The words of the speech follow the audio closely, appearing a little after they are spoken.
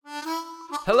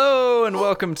Hello and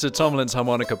welcome to Tomlin's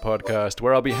Harmonica Podcast,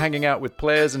 where I'll be hanging out with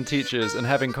players and teachers and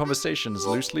having conversations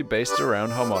loosely based around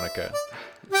harmonica.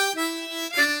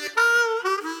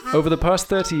 Over the past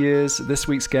 30 years, this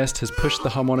week's guest has pushed the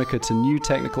harmonica to new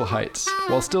technical heights,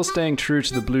 while still staying true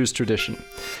to the blues tradition.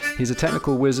 He's a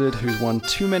technical wizard who's won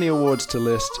too many awards to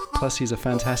list, plus he's a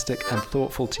fantastic and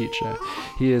thoughtful teacher.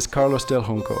 He is Carlos Del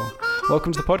Junco.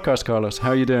 Welcome to the podcast, Carlos. How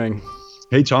are you doing?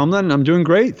 Hey, Tomlin. I'm doing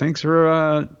great. Thanks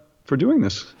for doing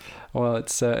this. Well,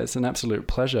 it's an absolute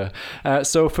pleasure.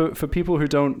 So for people who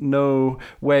don't know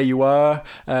where you are,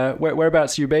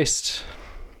 whereabouts are you based?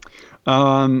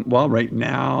 Well, right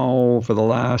now,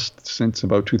 since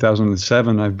about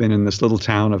 2007, I've been in this little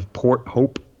town of Port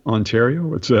Hope,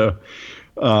 Ontario. It's a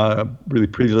really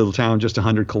pretty little town, just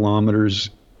 100 kilometers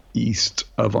east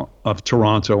of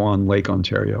Toronto on Lake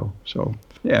Ontario. So,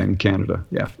 yeah, in Canada.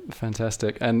 Yeah.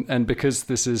 Fantastic. And because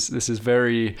this is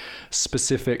very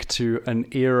specific to an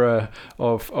era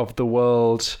of the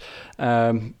world,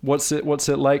 what's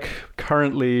it like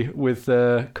currently with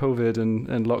COVID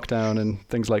and lockdown and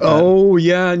things like that? Oh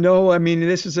yeah, no, I mean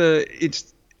this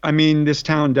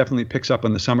town definitely picks up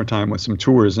in the summertime with some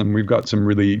tourism. We've got a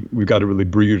really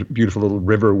beautiful little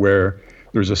river where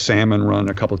there's a salmon run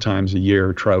a couple times a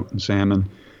year, trout and salmon.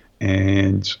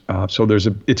 And so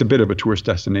it's a bit of a tourist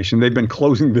destination. They've been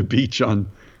closing the beach on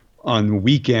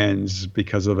weekends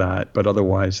because of that, but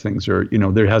otherwise things are,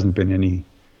 there hasn't been any.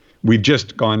 We've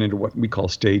just gone into what we call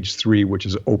stage 3, which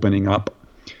is opening up,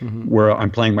 where I'm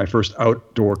playing my first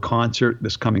outdoor concert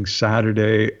this coming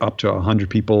Saturday, up to 100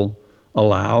 people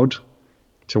allowed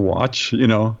to watch,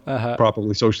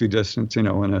 properly socially distanced, in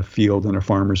a field, in a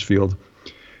farmer's field.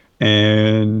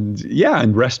 And yeah,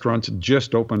 and restaurants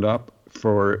just opened up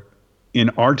in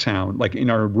our town, like in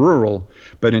our rural,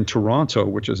 but in Toronto,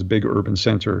 which is a big urban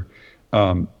center,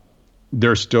 they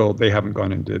haven't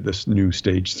gone into this new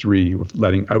stage 3 with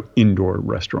letting out indoor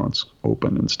restaurants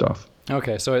open and stuff.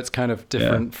 Okay, so it's kind of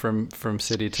different from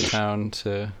city to town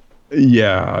to.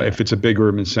 Yeah, if it's a big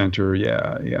urban center,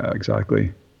 yeah,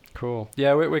 exactly. Cool.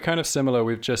 Yeah, we're kind of similar.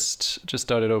 We've just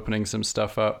started opening some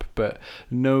stuff up, but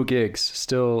no gigs.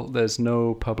 Still, there's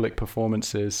no public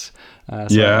performances. So I'm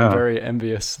very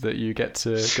envious that you get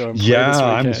to go and play this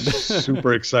weekend. I'm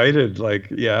super excited.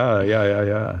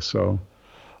 Yeah. So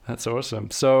that's awesome.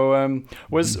 So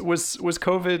was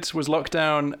COVID, was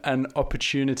lockdown an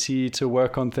opportunity to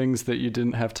work on things that you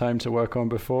didn't have time to work on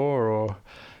before, or?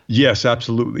 Yes,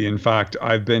 absolutely. In fact,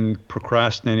 I've been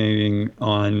procrastinating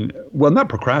not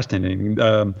procrastinating.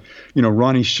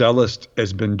 Ronnie Shellist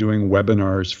has been doing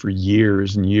webinars for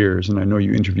years and years, and I know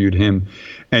you interviewed him.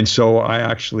 And so I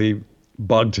actually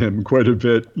bugged him quite a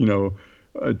bit,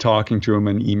 talking to him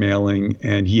and emailing,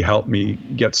 and he helped me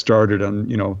get started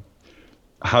on,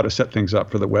 how to set things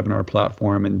up for the webinar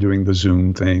platform and doing the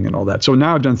Zoom thing and all that. So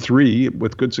now I've done 3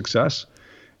 with good success.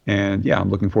 And yeah,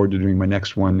 I'm looking forward to doing my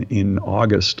next one in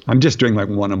August. I'm just doing like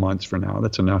 1 a month for now.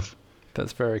 That's enough.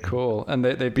 That's very cool. And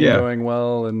they've been going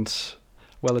well and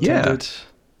well attended.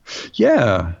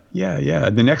 Yeah.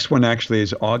 The next one actually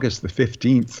is August the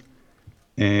 15th.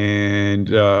 And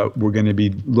we're going to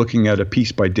be looking at a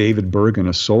piece by David Bergen,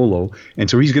 a solo. And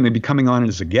so he's going to be coming on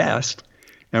as a guest.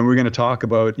 And we're going to talk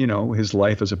about, his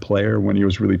life as a player when he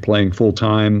was really playing full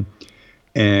time.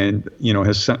 And,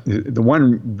 the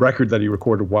one record that he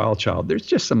recorded, Wild Child, there's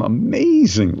just some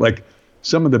amazing, like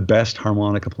some of the best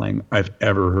harmonica playing I've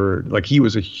ever heard. Like he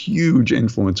was a huge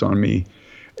influence on me,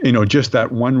 just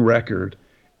that one record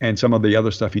and some of the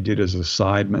other stuff he did as a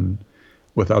sideman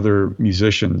with other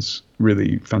musicians,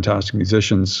 really fantastic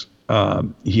musicians.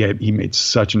 He made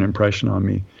such an impression on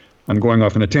me. I'm going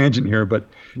off on a tangent here, but,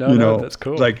 no, that's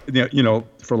cool. Like,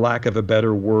 for lack of a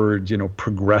better word,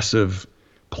 progressive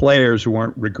players who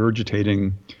aren't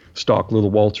regurgitating stock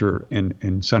Little Walter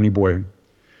and Sonny Boy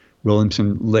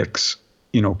Williamson licks,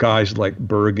 guys like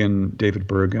David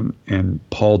Bergen and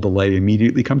Paul DeLay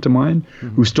immediately come to mind,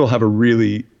 who still have a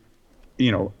really,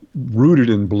 rooted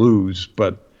in blues,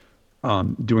 but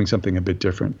doing something a bit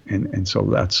different. And so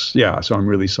so I'm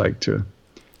really psyched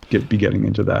to be getting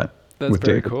into that. That's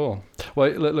very David. Cool.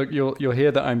 Well, look, you'll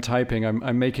hear that I'm typing.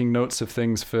 I'm making notes of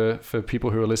things for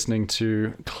people who are listening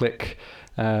to click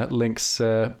links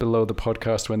below the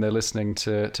podcast when they're listening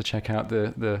to check out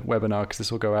the webinar, because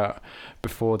this will go out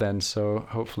before then. So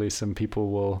hopefully some people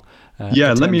will.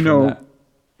 Let me know.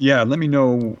 Yeah, let me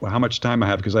know how much time I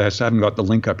have, because I haven't got the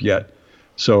link up yet.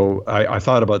 So I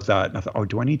thought about that. And I thought, oh,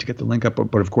 do I need to get the link up?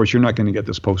 But of course, you're not going to get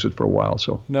this posted for a while.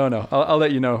 So no, I'll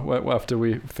let you know after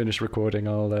we finish recording.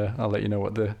 I'll let you know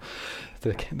what the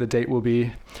date will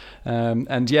be.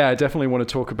 And yeah, I definitely want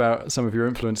to talk about some of your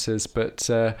influences, but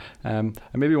I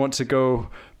maybe want to go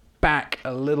back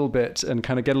a little bit and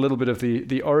kind of get a little bit of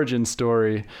the origin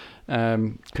story,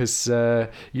 because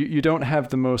you don't have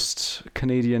the most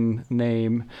Canadian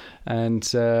name, and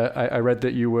I read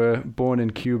that you were born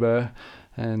in Cuba.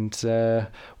 And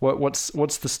what's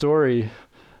the story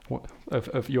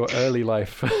of your early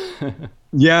life?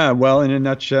 Yeah, well, in a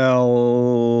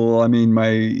nutshell, I mean,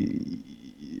 my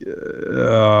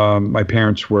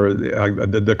parents were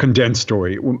the condensed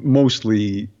story,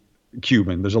 mostly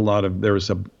Cuban. There was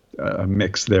a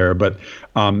mix there, but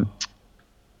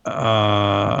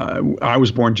I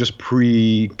was born just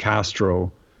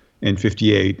pre-Castro in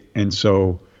 '58, and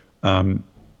so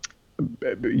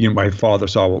my father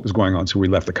saw what was going on, so we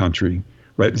left the country.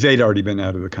 Right, they'd already been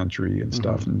out of the country and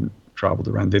stuff, and traveled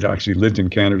around. They'd actually lived in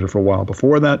Canada for a while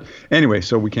before that. Anyway,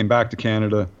 so we came back to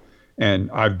Canada,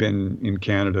 and I've been in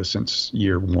Canada since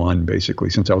year one, basically,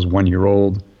 since I was 1 year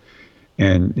old.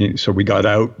 And so we got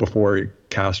out before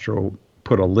Castro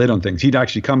put a lid on things. He'd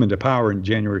actually come into power in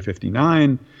January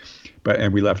 '59,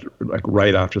 and we left like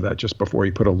right after that, just before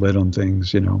he put a lid on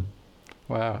things,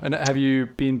 Wow. And have you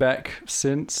been back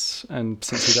since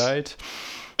he died?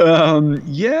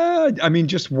 Yeah, I mean,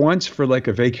 just once for like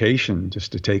a vacation,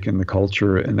 just to take in the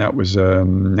culture, and that was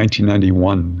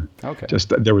 1991. Okay.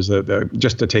 There was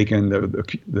just to take in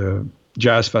the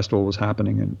jazz festival was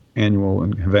happening annual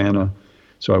in Havana,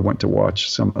 so I went to watch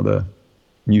some of the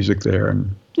music there,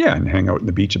 and hang out on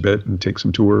the beach a bit and take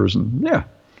some tours, and yeah.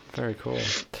 Very cool.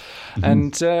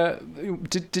 And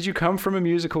did you come from a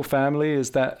musical family?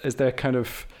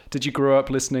 Did you grow up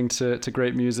listening to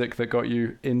great music that got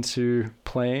you into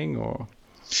playing, or?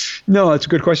 No, that's a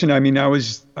good question. I mean,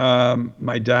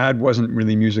 my dad wasn't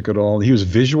really music at all. He was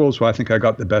visual, so I think I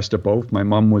got the best of both. My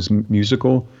mom was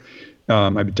musical.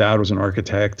 My dad was an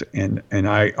architect, and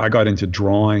I got into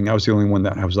drawing. I was the only one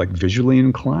that I was like visually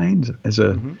inclined as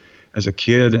a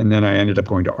kid, and then I ended up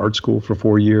going to art school for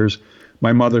 4 years.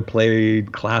 My mother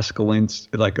played classical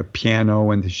like a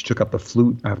piano, and she took up the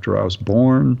flute after I was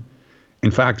born. In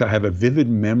fact, I have a vivid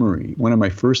memory, one of my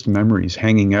first memories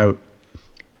hanging out.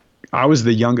 I was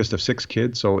the youngest of 6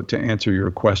 kids, so to answer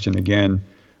your question again,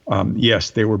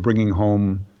 yes, they were bringing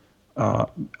home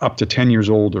up to 10 years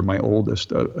old, or my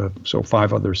oldest, so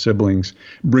 5 other siblings,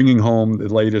 bringing home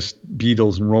the latest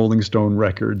Beatles and Rolling Stone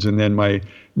records, and then my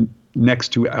next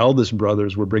 2 eldest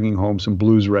brothers were bringing home some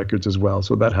blues records as well,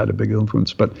 so that had a big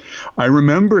influence. But I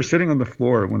remember sitting on the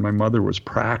floor when my mother was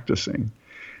practicing,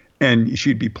 and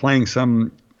she'd be playing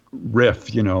some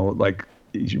riff, like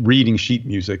reading sheet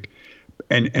music,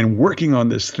 and working on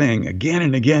this thing again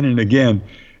and again and again.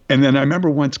 And then I remember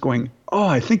once going, oh,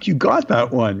 I think you got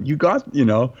that one. You got,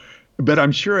 but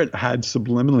I'm sure it had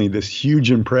subliminally this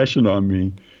huge impression on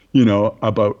me,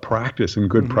 about practice and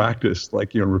good practice,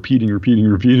 like, repeating.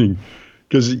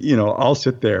 Because, I'll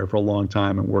sit there for a long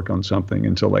time and work on something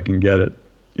until I can get it,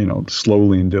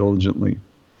 slowly and diligently.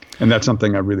 And that's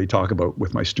something I really talk about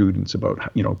with my students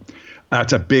about,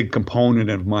 that's a big component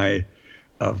of my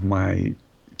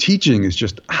teaching, is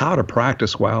just how to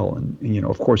practice well. And,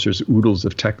 of course, there's oodles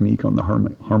of technique on the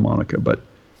harmonica. But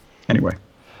anyway.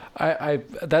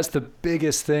 That's the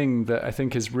biggest thing that I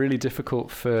think is really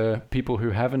difficult for people who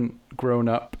haven't grown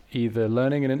up either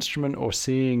learning an instrument or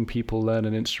seeing people learn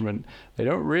an instrument. They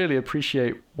don't really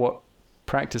appreciate what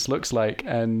practice looks like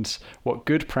and what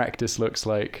good practice looks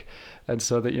like. And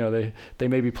so that, they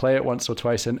maybe play it once or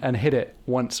twice and hit it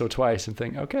once or twice and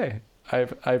think, okay,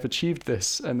 I've achieved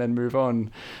this, and then move on.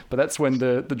 But that's when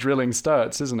the drilling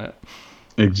starts, isn't it?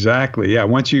 Exactly. Yeah.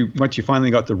 Once you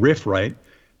finally got the riff right,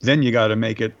 then you got to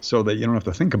make it so that you don't have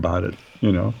to think about it,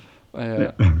 Yeah.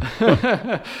 I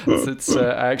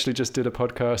actually just did a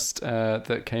podcast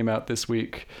that came out this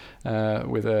week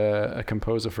with a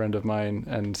composer friend of mine,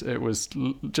 and it was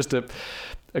just a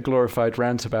glorified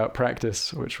rant about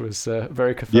practice, which was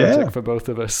very cathartic for both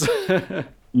of us.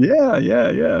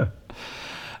 Yeah.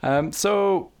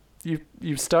 So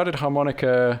you started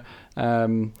harmonica.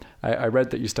 I read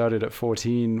that you started at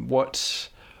 14. What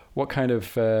kind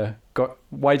of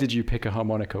why did you pick a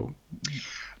harmonica?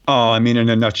 Oh, I mean, in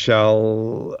a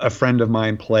nutshell, a friend of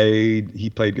mine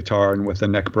he played guitar, and with a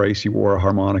neck brace, he wore a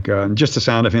harmonica, and just the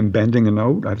sound of him bending a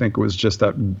note, I think it was just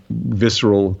that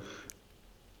visceral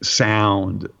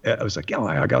sound. I was like,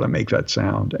 I got to make that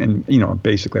sound. And,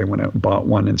 basically I went out and bought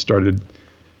one and started,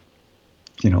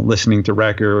 listening to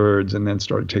records, and then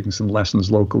started taking some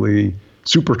lessons locally.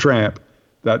 Supertramp,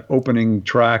 that opening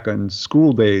track on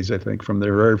School Days, I think, from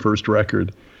their very first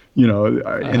record.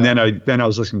 And then I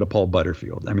was listening to Paul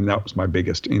Butterfield. I mean, that was my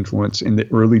biggest influence in the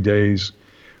early days,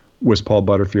 was Paul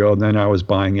Butterfield. Then I was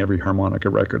buying every harmonica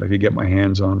record I could get my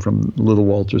hands on from Little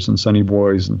Walters and Sonny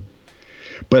Boys.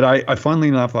 But I funnily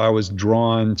enough, I was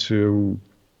drawn to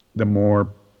the more,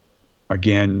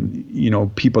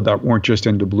 again, people that weren't just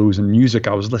into blues and music.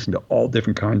 I was listening to all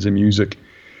different kinds of music.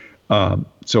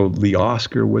 So Lee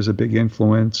Oskar was a big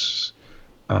influence.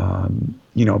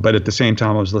 But at the same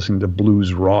time, I was listening to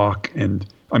blues rock and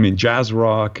jazz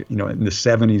rock, in the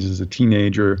 70s as a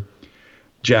teenager,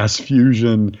 jazz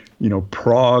fusion,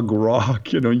 prog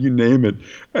rock, you name it.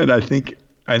 And I think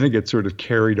it sort of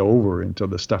carried over into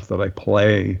the stuff that I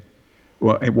play.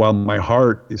 Well, while my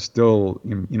heart is still,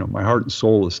 my heart and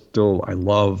soul is still, I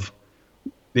love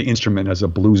the instrument as a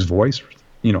blues voice.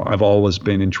 I've always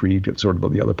been intrigued at sort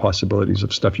of the other possibilities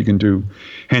of stuff you can do.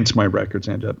 Hence my records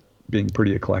end up being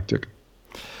pretty eclectic.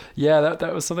 Yeah,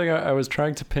 that was something I was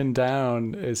trying to pin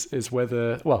down is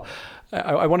whether, well,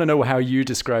 I want to know how you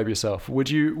describe yourself.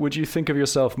 Would you think of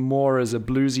yourself more as a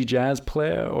bluesy jazz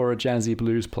player or a jazzy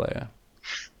blues player?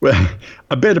 Well,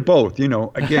 a bit of both,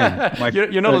 again.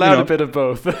 You're not allowed a bit of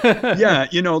both. Yeah,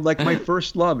 like my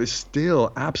first love is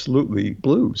still absolutely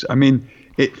blues. I mean,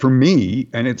 for me,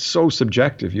 and it's so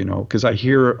subjective, because I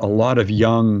hear a lot of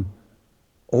young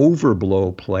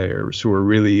overblow players who are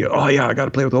really, oh yeah, I got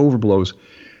to play with overblows.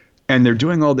 And they're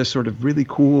doing all this sort of really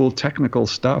cool technical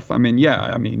stuff.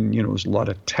 There's a lot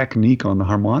of technique on the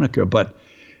harmonica, but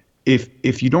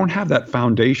if you don't have that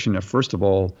foundation of, first of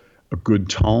all, a good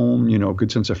tone, good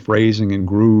sense of phrasing and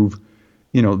groove,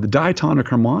 the diatonic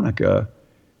harmonica,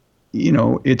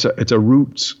 it's a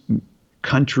roots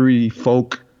country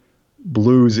folk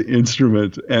blues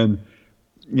instrument. And,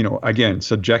 again,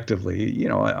 subjectively,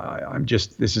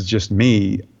 this is just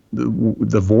me.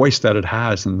 The voice that it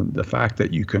has and the fact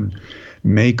that you can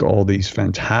make all these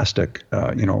fantastic,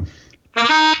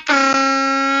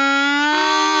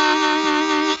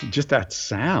 just that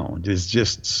sound is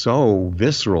just so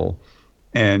visceral,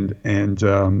 and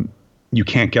you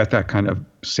can't get that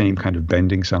same kind of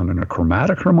bending sound in a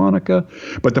chromatic harmonica.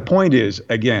 But the point is,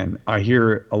 again, I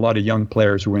hear a lot of young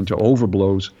players who are into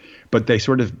overblows, but they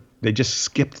just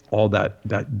skipped all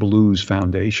that blues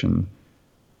foundation.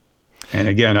 And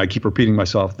again, I keep repeating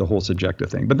myself, the whole subjective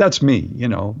thing. But that's me,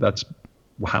 that's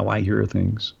how I hear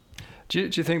things. Do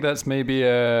you think that's maybe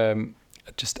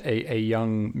just a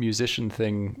young musician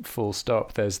thing, full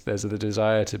stop? There's the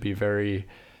desire to be very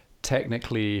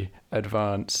technically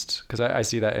advanced, because I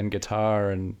see that in guitar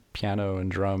and piano and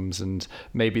drums, and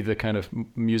maybe the kind of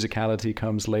musicality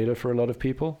comes later for a lot of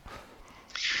people.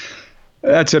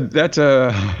 That's a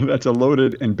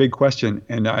loaded and big question,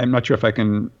 and I'm not sure if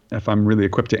I'm really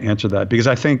equipped to answer that, because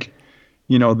I think,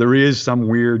 there is some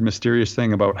weird, mysterious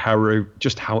thing about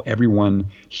how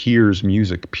everyone hears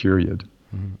music. Period.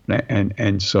 Mm-hmm.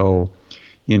 And so,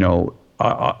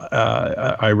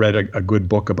 I read a good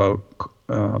book about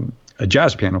a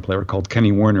jazz piano player called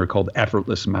Kenny Werner called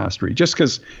Effortless Mastery. Just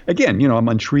because, again, I'm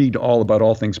intrigued all about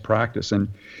all things practice, and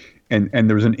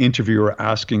there was an interviewer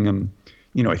asking him,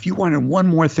 if you wanted one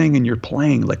more thing in your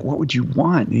playing, like what would you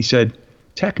want? And he said,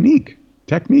 technique,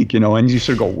 and you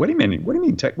sort of go, what do you mean?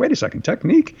 Wait a second,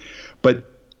 technique. But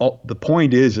the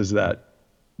point is that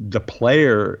the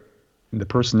player, the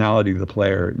personality of the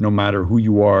player, no matter who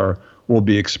you are, will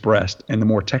be expressed. And the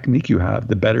more technique you have,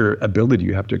 the better ability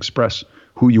you have to express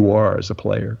who you are as a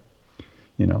player.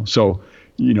 So,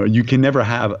 you can never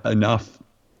have enough.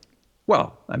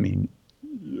 Well,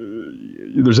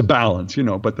 there's a balance,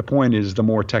 but the point is, the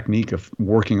more technique of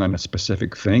working on a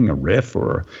specific thing, a riff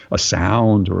or a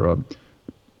sound or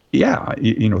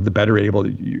the better able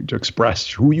to express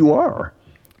who you are.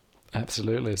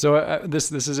 Absolutely. So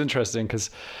this is interesting, because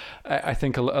I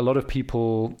think a lot of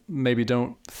people maybe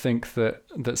don't think that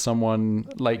someone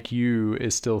like you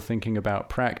is still thinking about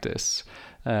practice.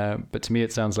 But to me,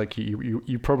 it sounds like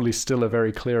you probably still are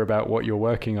very clear about what you're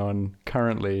working on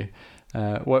currently.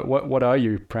 What are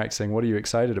you practicing? What are you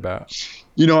excited about?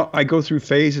 I go through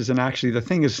phases, and actually the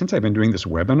thing is, since I've been doing this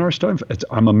webinar stuff,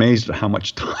 I'm amazed at how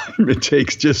much time it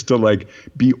takes just to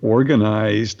be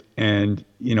organized, and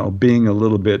being a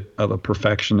little bit of a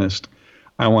perfectionist.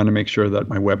 I want to make sure that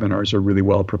my webinars are really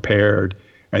well prepared,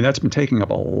 and that's been taking up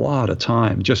a lot of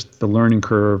time, just the learning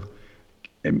curve,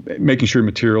 and making sure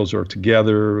materials are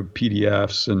together,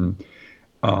 PDFs, and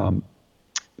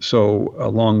so a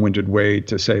long-winded way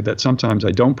to say that sometimes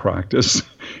I don't practice.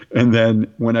 And then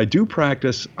when I do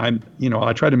practice, I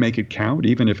try to make it count,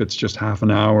 even if it's just half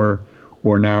an hour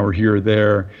or an hour here or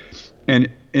there. And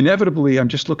inevitably, I'm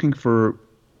just looking for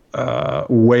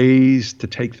ways to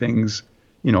take things.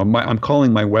 I'm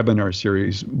calling my webinar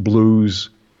series Blues,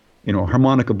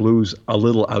 Harmonica Blues, a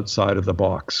little outside of the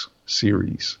box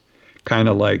series, kind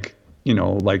of like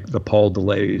the Paul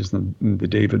Delays and the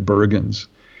David Bergens.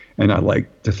 And I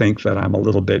like to think that I'm a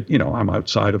little bit, I'm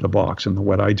outside of the box in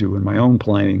what I do in my own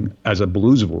playing as a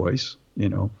blues voice,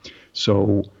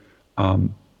 So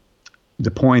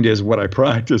the point is, what I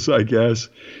practice, I guess,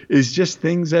 is just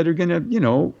things that are going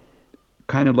to,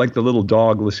 kind of like the little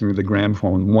dog listening to the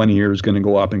gramophone. One ear is going to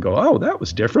go up and go, oh, that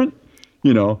was different,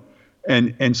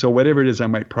 And so whatever it is I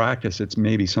might practice, it's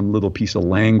maybe some little piece of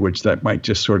language that might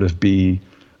just sort of be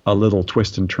a little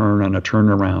twist and turn on a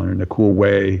turnaround in a cool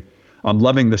way. I'm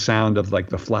loving the sound of like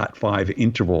the flat 5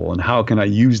 interval, and how can I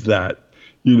use that?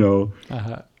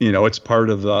 It's part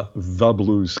of the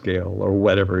blues scale or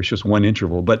whatever. It's just one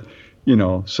interval, but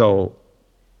so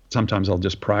sometimes I'll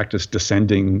just practice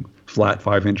descending flat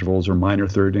 5 intervals or minor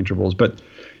third intervals,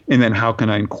 and then how can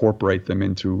I incorporate them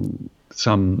into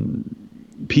some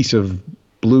piece of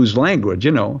blues language,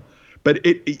 But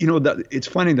it's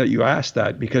funny that you asked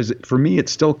that, because for me it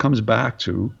still comes back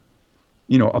to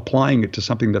applying it to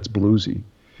something that's bluesy.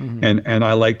 Mm-hmm. And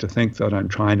I like to think that I'm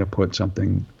trying to put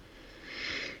something,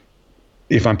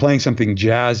 if I'm playing something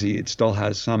jazzy, it still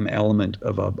has some element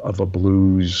of a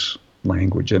blues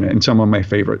language in it. And some of my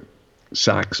favorite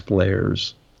sax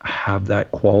players have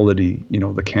that quality,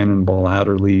 the Cannonball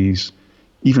Adderleys,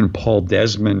 even Paul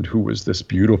Desmond, who was this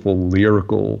beautiful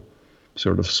lyrical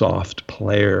sort of soft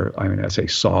player. I mean, I say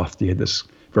soft, he had this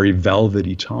very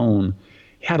velvety tone.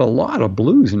 He had a lot of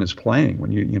blues in his playing.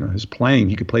 When his playing,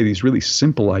 he could play these really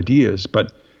simple ideas,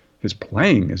 but his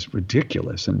playing is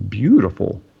ridiculous and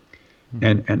beautiful.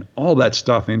 Mm-hmm. And all that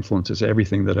stuff influences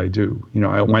everything that I do.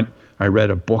 I read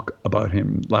a book about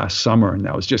him last summer, and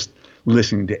I was just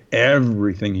listening to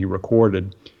everything he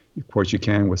recorded. Of course, you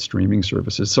can with streaming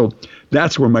services. So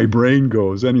that's where my brain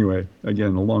goes. Anyway,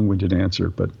 again, a long-winded answer,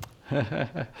 but.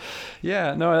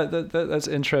 Yeah, no, that's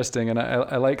interesting, and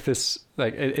I like this.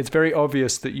 Like, it's very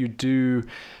obvious that you do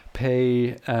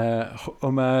pay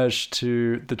homage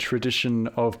to the tradition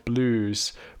of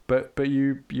blues, but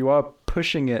you are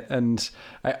pushing it, and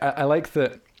I like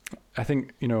that. I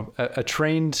think a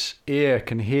trained ear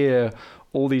can hear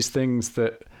all these things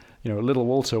that Little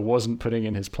Walter wasn't putting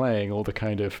in his playing, all the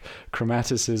kind of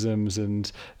chromaticisms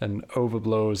and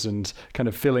overblows and kind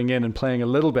of filling in and playing a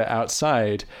little bit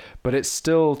outside, but it's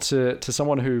still to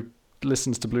someone who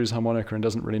listens to blues harmonica and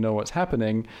doesn't really know what's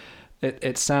happening,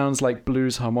 it sounds like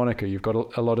blues harmonica. You've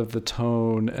got a lot of the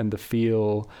tone and the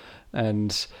feel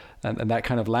and that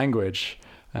kind of language.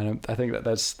 And I think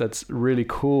that's really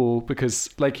cool, because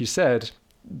like you said,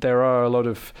 there are a lot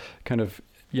of kind of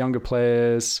younger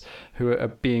players who are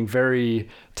being very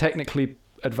technically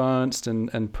advanced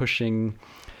and pushing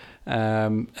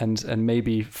and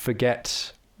maybe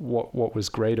forget what was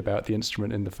great about the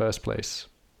instrument in the first place.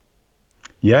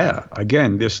 Yeah,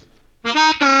 again, this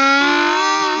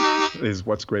is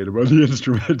what's great about the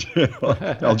instrument.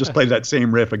 I'll just play that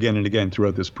same riff again and again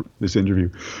throughout this interview.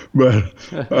 But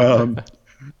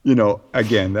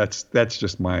again, that's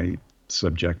just my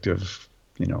subjective,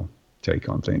 take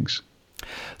on things.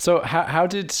 So how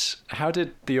did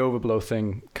the overblow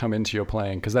thing come into your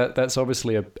playing? Because that's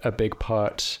obviously a big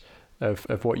part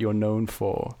of what you're known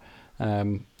for.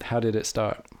 How did it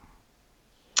start?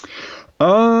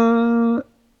 I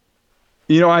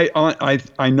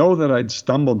know that I'd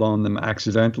stumbled on them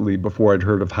accidentally before I'd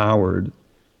heard of Howard,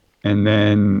 and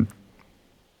then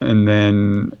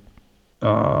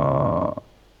the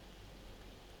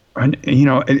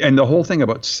whole thing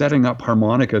about setting up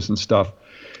harmonicas and stuff.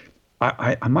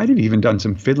 I might have even done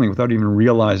some fiddling without even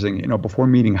realizing, before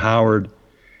meeting Howard.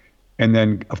 And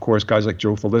then, of course, guys like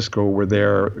Joe Falisco were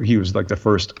there. He was like the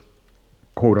first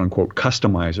quote unquote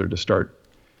customizer to start,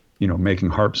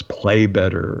 making harps play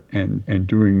better and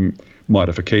doing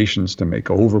modifications to make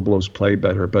overblows play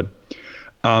better. But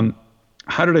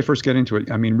how did I first get into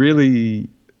it? I mean, really,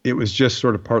 it was just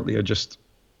sort of partly a just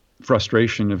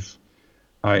frustration of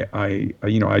I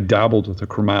dabbled with the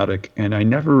chromatic, and I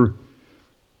never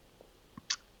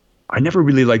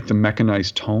really liked the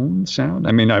mechanized tone sound.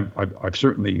 I mean, I've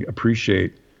certainly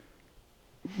appreciate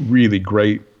really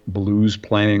great blues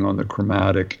playing on the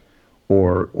chromatic,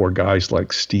 or guys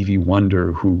like Stevie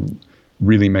Wonder who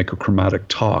really make a chromatic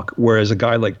talk. Whereas a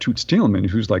guy like Toots Thielemans,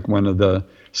 who's like one of the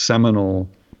seminal,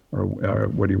 or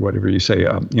whatever you say,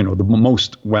 the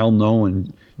most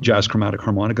well-known jazz chromatic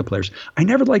harmonica players, I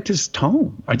never liked his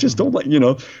tone. I just don't like,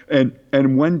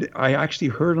 And when I actually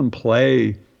heard him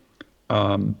play.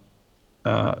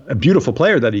 A beautiful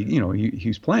player that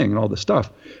he's playing and all this stuff.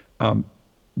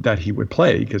 that he would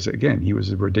play, because again, he was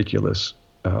a ridiculous,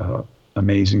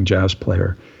 amazing jazz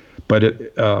player. But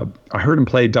I heard him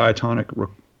play diatonic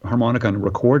harmonica on a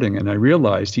recording, and I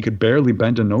realized he could barely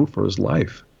bend a note for his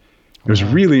life. It was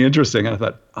really interesting. And I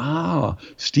thought,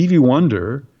 Stevie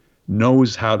Wonder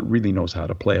really knows how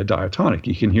to play a diatonic.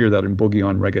 You can hear that in Boogie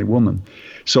on Reggae Woman.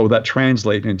 So that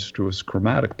translated into his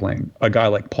chromatic playing. A guy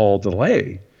like Paul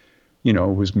DeLay,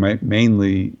 who's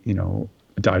mainly,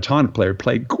 a diatonic player,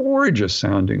 played gorgeous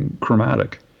sounding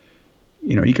chromatic.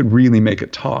 He could really make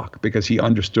it talk because he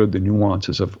understood the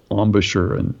nuances of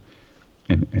embouchure and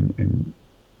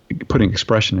putting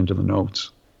expression into the notes.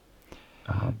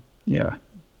 Yeah.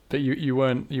 But you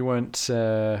weren't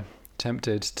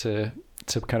tempted to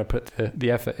kind of put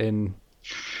the effort in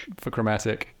for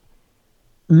chromatic?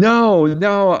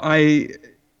 No.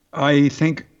 I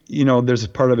think, there's a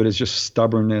part of it is just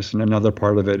stubbornness, and another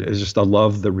part of it is just I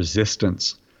love the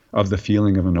resistance of the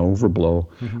feeling of an overblow.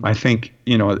 Mm-hmm. I think,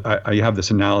 I have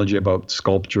this analogy about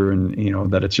sculpture and,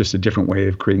 that it's just a different way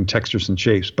of creating textures and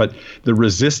shapes. But the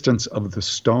resistance of the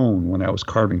stone when I was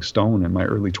carving stone in my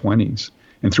early 20s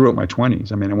and throughout my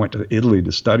 20s, I went to Italy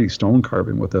to study stone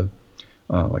carving with a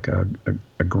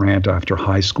grant after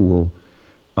high school.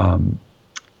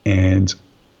 And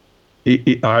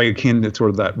I akin to sort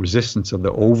of that resistance of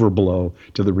the overblow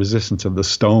to the resistance of the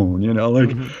stone,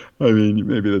 mm-hmm.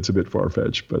 Maybe that's a bit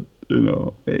far-fetched, but,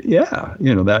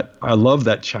 that I love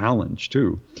that challenge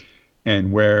too.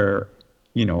 And where,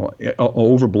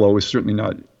 overblow is certainly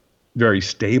not very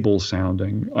stable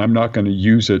sounding. I'm not going to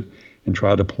use it and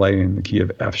try to play in the key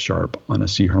of F sharp on a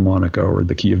C harmonica or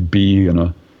the key of B in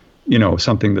a,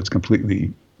 something that's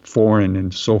completely foreign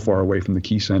and so far away from the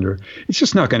key center. It's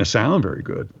just not going to sound very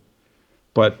good.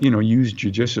 But, used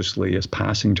judiciously as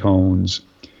passing tones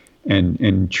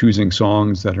and choosing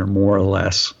songs that are more or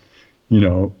less,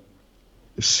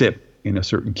 sit in a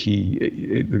certain key.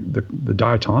 The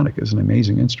diatonic is an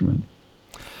amazing instrument.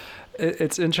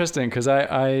 It's interesting because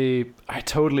I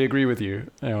totally agree with you.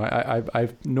 I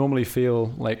normally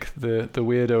feel like the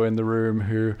weirdo in the room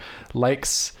who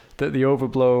likes that the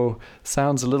overblow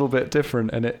sounds a little bit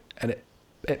different and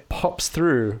it pops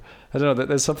through. I don't know, that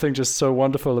there's something just so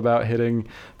wonderful about hitting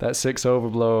that 6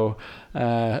 overblow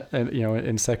and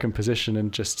in second position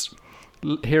and just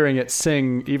hearing it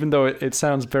sing, even though it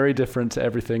sounds very different to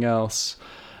everything else.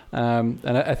 And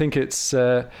I think it's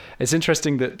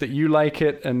interesting that you like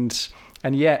it, and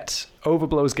yet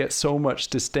overblows get so much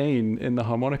disdain in the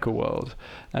harmonica world.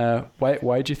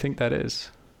 Why do you think that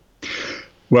is?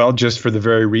 Well, just for the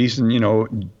very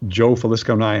reason, Joe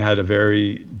Falisco and I had a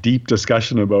very deep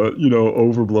discussion about,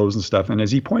 overblows and stuff. And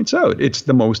as he points out, it's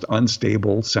the most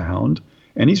unstable sound.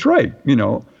 And he's right,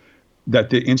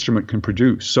 that the instrument can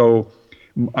produce. So,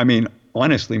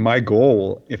 honestly, my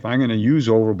goal, if I'm going to use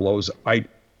overblows,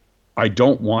 I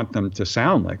don't want them to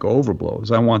sound like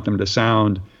overblows. I want them to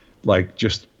sound like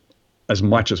just as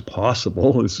much as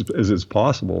possible, as is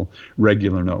possible,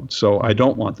 regular notes. So I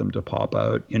don't want them to pop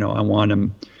out. I want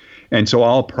them. And so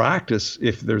I'll practice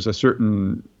if there's a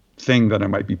certain thing that I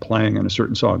might be playing on a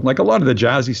certain song. Like a lot of the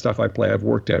jazzy stuff I play, I've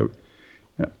worked out.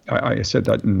 I said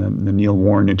that in the Neil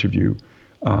Warren interview.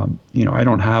 I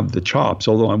don't have the chops,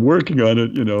 although I'm working on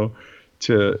it,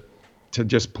 to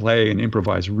just play and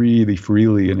improvise really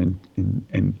freely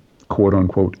and quote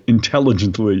unquote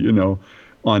intelligently,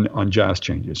 on jazz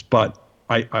changes. But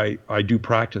I do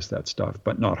practice that stuff,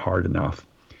 but not hard enough.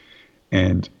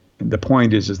 And the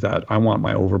point is that I want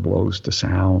my overblows to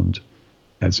sound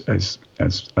as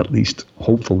at least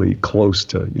hopefully close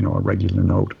to, a regular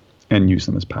note, and use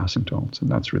them as passing tones. And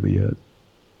that's really it.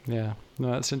 Yeah,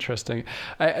 no, that's interesting.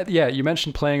 You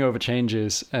mentioned playing over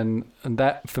changes, and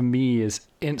that for me is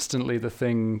instantly the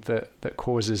thing that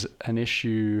causes an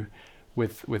issue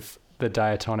with the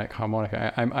diatonic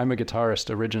harmonica. I'm a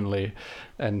guitarist originally,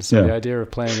 and so the idea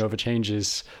of playing over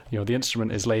changes, the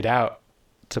instrument is laid out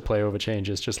to play over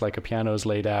changes, just like a piano is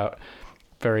laid out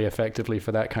very effectively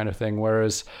for that kind of thing.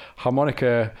 Whereas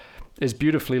harmonica is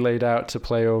beautifully laid out to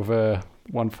play over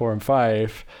 1, 4, and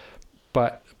 5.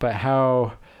 But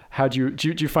how do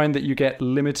you find that you get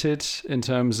limited in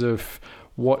terms of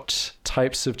what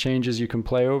types of changes you can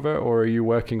play over, or are you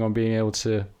working on being able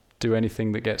to do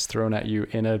anything that gets thrown at you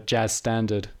in a jazz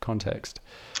standard context?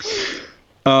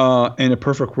 In a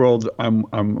perfect world, I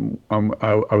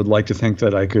would like to think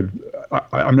that I could.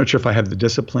 I'm not sure if I have the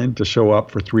discipline to show up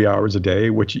for 3 hours a day,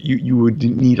 which you would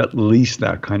need at least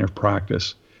that kind of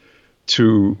practice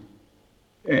to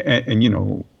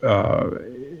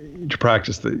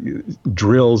practice the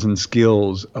drills and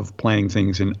skills of playing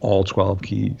things in all 12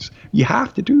 keys. You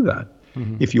have to do that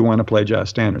if you want to play jazz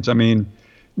standards.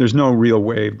 there's no real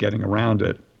way of getting around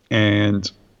it.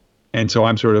 And so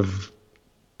I'm sort of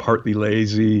partly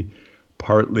lazy,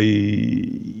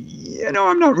 partly,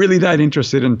 I'm not really that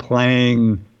interested in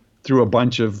playing through a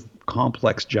bunch of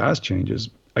complex jazz changes.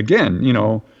 Again,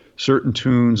 certain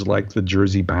tunes like the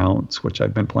Jersey Bounce, which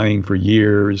I've been playing for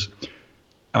years,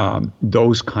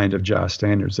 those kind of jazz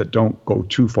standards that don't go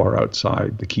too far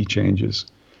outside the key changes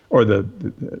or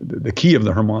the key of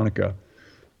the harmonica.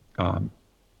 I'm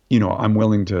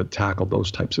willing to tackle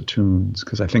those types of tunes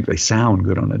because I think they sound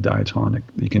good on a diatonic.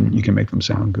 You can make them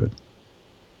sound good.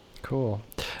 Cool.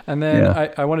 And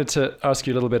then I wanted to ask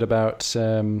you a little bit about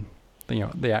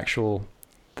the actual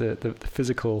the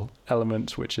physical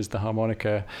element, which is the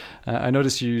harmonica. I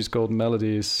noticed you use Golden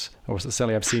Melodies, or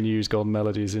certainly I've seen you use Golden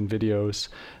Melodies in videos.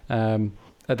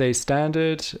 Are they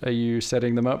standard? Are you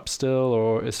setting them up still,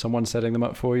 or is someone setting them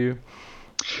up for you?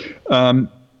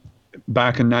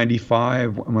 Back in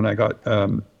 '95, when I got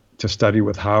to study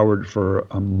with Howard for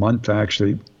a month, I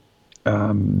actually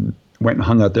went and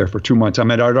hung out there for 2 months. I'd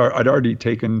already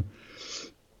taken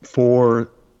 4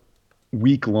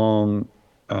 week-long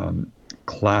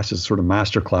classes, sort of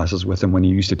master classes with him when he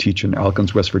used to teach in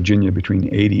Elkins, West Virginia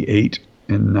between 88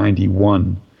 and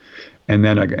 91. And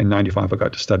then in 95, I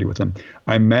got to study with him.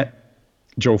 I met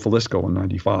Joe Falisco in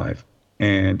 95,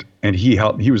 and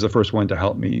he was the first one to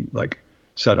help me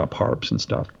set up harps and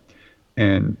stuff.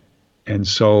 And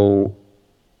so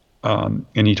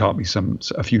and he taught me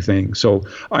a few things. So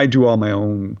I do all my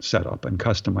own setup and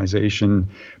customization,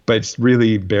 but it's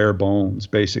really bare bones,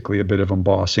 basically a bit of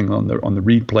embossing on the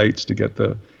reed plates to get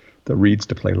the reeds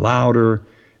to play louder.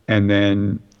 And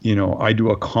then, I do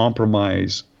a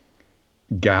compromise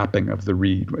gapping of the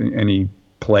reed. Any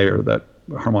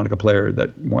harmonica player that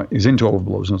is into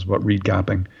overblows knows about reed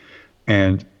gapping.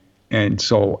 And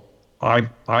so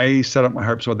I set up my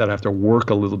harp so that I have to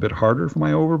work a little bit harder for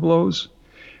my overblows.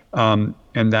 And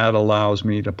that allows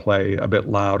me to play a bit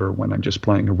louder when I'm just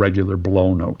playing a regular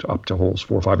blow note up to holes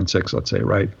 4, 5, and 6, let's say,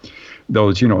 right?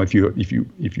 Those, if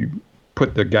you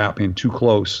put the gap in too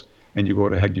close and you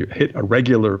hit a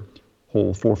regular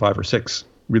hole 4, 5, or 6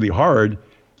 really hard,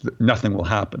 nothing will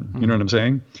happen. You know what I'm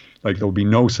saying? There'll be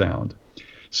no sound.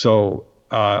 So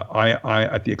I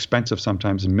at the expense of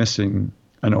sometimes missing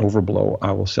an overblow,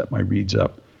 I will set my reeds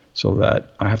up so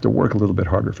that I have to work a little bit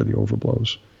harder for the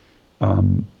overblows.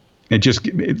 It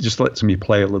just lets me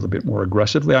play a little bit more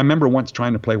aggressively. I remember once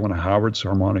trying to play one of Howard's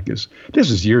harmonicas. This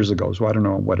is years ago, so I don't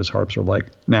know what his harps are like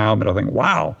now, but I think,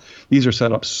 wow, these are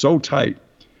set up so tight.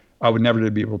 I would never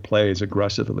be able to play as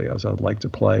aggressively as I'd like to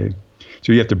play.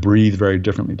 So you have to breathe very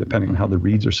differently depending on how the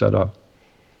reeds are set up.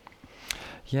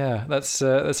 Yeah, that's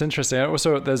interesting.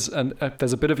 Also, there's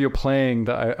a bit of your playing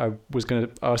that I was going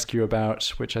to ask you about,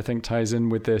 which I think ties in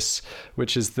with this,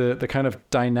 which is the kind of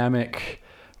dynamic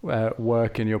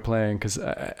work in your playing, because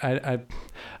I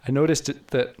noticed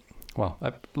that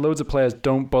loads of players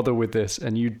don't bother with this,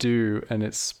 and you do, and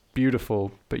it's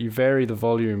beautiful, but you vary the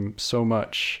volume so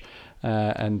much,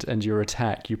 and your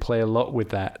attack, you play a lot with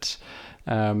that,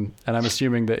 and I'm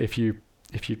assuming that if you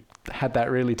had that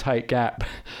really tight gap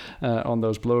on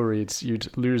those blow reeds,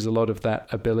 you'd lose a lot of that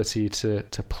ability to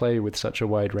play with such a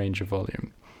wide range of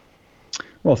volume.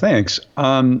 Well, thanks.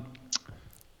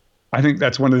 I think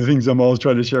that's one of the things I'm always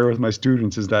trying to share with my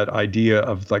students is that idea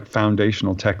of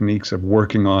foundational techniques of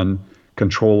working on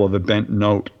control of a bent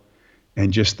note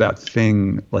and just that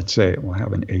thing. Let's say we'll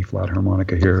have an A flat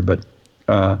harmonica here, but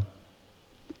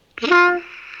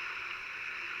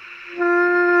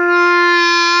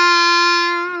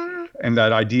and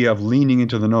that idea of leaning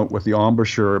into the note with the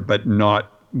embouchure but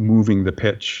not moving the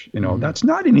pitch, that's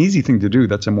not an easy thing to do.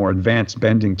 That's a more advanced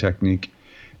bending technique,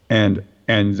 and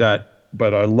that.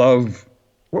 But I love.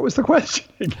 What was the question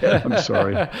again? I'm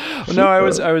sorry. No, I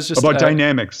was just about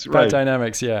dynamics. About right.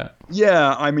 Dynamics, yeah.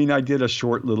 Yeah, I mean, I did a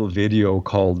short little video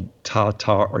called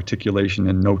 "Ta-Ta Articulation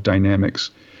and Note Dynamics."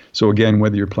 So again,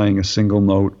 whether you're playing a single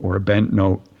note or a bent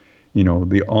note,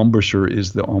 the embouchure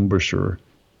is the embouchure.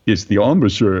 It's the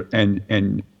embouchure,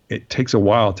 and it takes a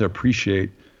while to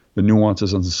appreciate the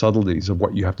nuances and the subtleties of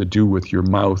what you have to do with your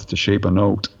mouth to shape a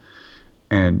note,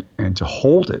 and to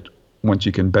hold it once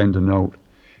you can bend a note,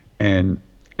 and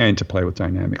to play with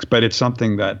dynamics. But it's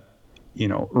something that,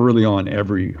 early on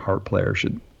every harp player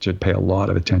should pay a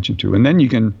lot of attention to. And then you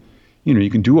can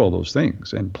do all those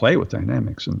things and play with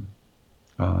dynamics. And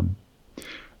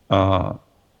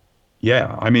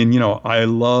yeah, I mean, I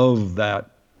love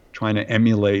that, trying to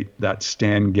emulate that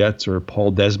Stan Getz or Paul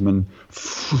Desmond,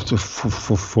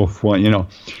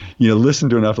 listen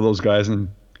to enough of those guys and,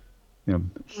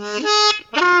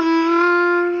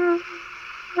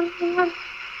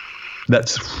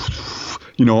 that's,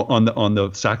 on the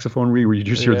saxophone reed where you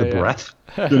just hear the Yeah. breath.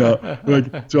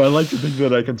 So I like to think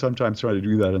that I can sometimes try to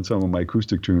do that in some of my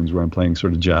acoustic tunes where I'm playing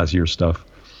sort of jazzier stuff.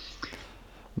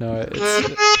 No,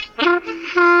 it's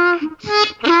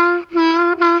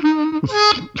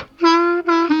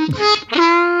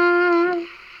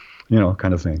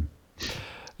Kind of thing.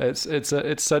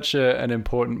 it's such an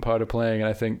important part of playing, and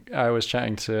I think I was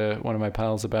chatting to one of my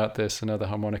pals about this, another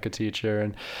harmonica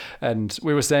teacher, and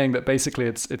we were saying that basically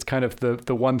it's kind of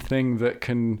the one thing that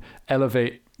can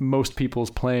elevate most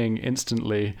people's playing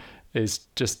instantly is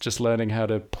just learning how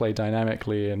to play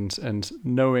dynamically and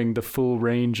knowing the full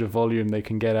range of volume they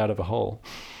can get out of a hole.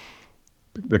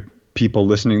 The people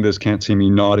listening to this can't see me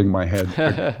nodding my head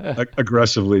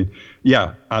aggressively.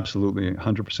 Yeah, absolutely.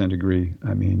 100% agree.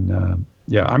 I mean,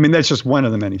 that's just one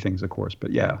of the many things, of course,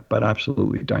 but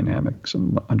absolutely dynamics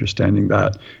and understanding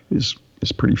that is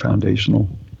pretty foundational.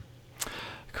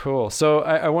 Cool. So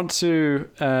I want to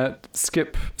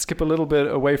skip a little bit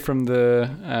away from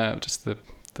just the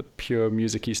pure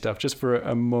music-y stuff just for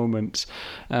a moment,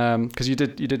 because you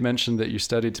did mention that you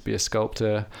studied to be a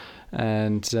sculptor,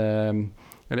 and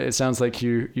it sounds like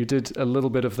you did a little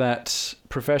bit of that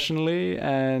professionally,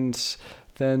 and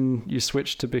then you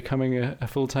switched to becoming a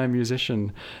full-time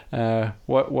musician.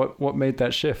 What made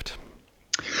that shift?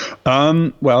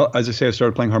 Well, as I say, I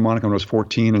started playing harmonica when I was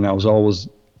 14, and I was always,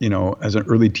 as an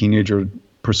early teenager,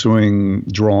 pursuing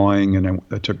drawing, and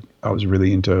I was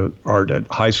really into art at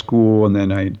high school, and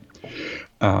then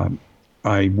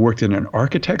I worked in an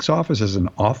architect's office as an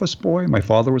office boy. My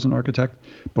father was an architect.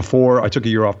 Before I took a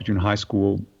year off between high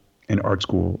school and art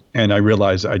school, and I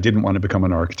realized I didn't want to become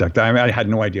an architect. I had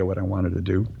no idea what I wanted to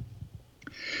do.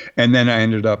 And then I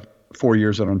ended up 4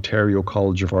 years at Ontario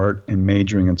College of Art and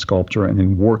majoring in sculpture, and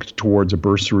then worked towards a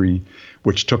bursary,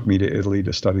 which took me to Italy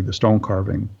to study the stone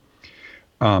carving.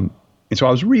 And so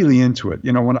I was really into it.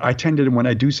 When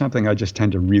I do something, I just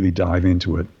tend to really dive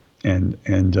into it. And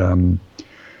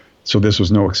so this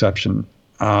was no exception.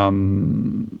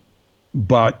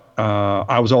 But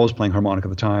I was always playing harmonica at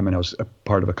the time, and I was a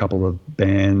part of a couple of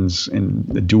bands and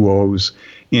the duos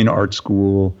in art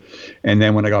school. And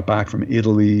then when I got back from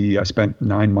Italy, I spent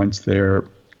 9 months there.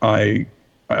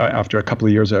 After a couple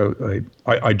of years,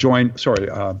 I joined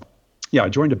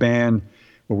a band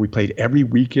where we played every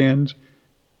weekend.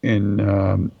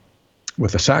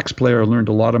 With a sax player, I learned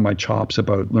a lot of my chops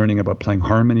about learning about playing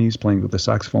harmonies, playing with a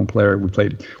saxophone player. We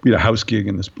had a house gig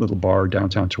in this little bar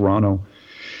downtown Toronto.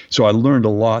 So I learned a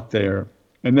lot there.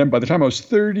 And then by the time I was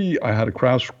 30, I had a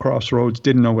crossroads,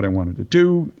 didn't know what I wanted to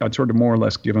do. I'd sort of more or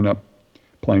less given up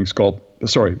playing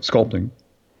sculpting.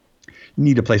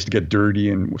 Need a place to get dirty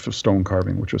and with stone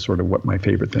carving, which was sort of what my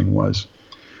favorite thing was.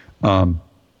 I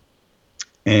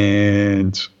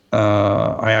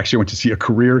actually went to see a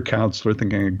career counselor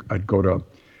thinking I'd go to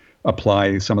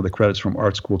apply some of the credits from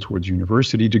art school towards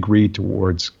university degree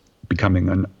towards becoming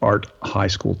an art high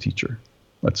school teacher,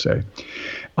 let's say.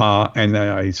 And then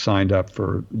I signed up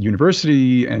for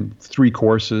university and 3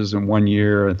 courses in 1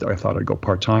 year. I thought I'd go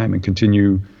part-time and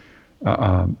continue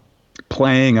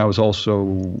playing. I was also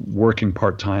working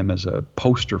part-time as a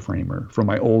poster framer for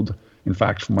my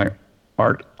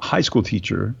art high school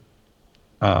teacher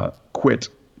quit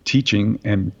teaching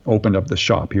and opened up the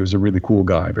shop. He was a really cool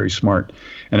guy, very smart.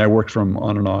 And I worked from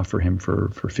on and off for him for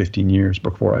 15 years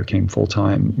before I became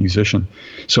full-time musician.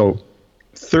 So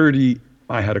 30,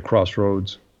 I had a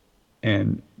crossroads.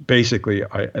 And basically,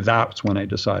 that's when I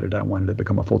decided I wanted to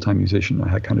become a full-time musician. I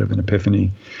had kind of an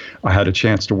epiphany. I had a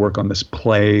chance to work on this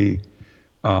play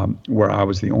where I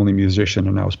was the only musician,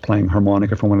 and I was playing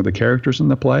harmonica for one of the characters in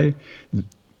the play.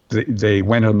 They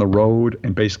went on the road,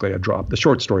 and basically I dropped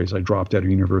out of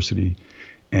university,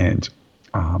 and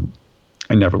I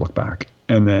never looked back.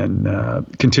 And then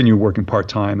continued working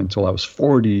part-time until I was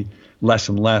 40, less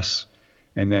and less,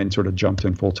 and then sort of jumped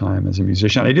in full-time as a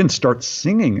musician. I didn't start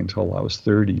singing until I was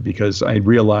 30 because I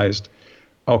realized,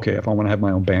 okay, if I want to have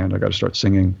my own band, I got to start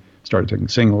singing. Started taking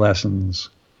singing lessons,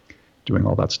 doing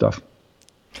all that stuff.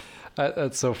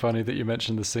 That's so funny that you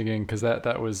mentioned the singing, because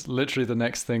that was literally the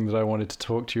next thing that I wanted to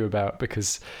talk to you about,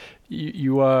 because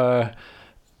you are,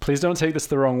 please don't take this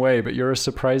the wrong way, but you're a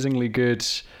surprisingly good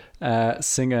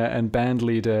singer and band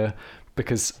leader,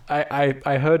 because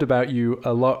I heard about you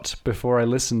a lot before I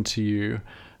listened to you,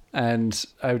 and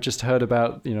I've just heard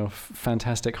about,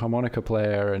 fantastic harmonica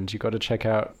player, and you got to check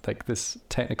out like this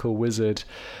technical wizard.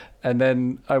 And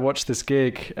then I watched this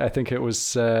gig. I think it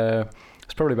was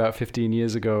it's probably about 15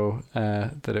 years ago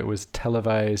that it was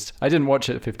televised. I didn't watch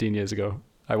it 15 years ago.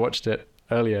 I watched it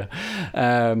earlier.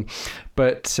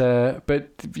 But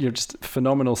you're just a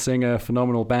phenomenal singer,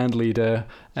 phenomenal band leader.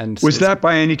 And was that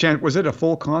by any chance? Was it a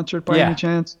full concert by any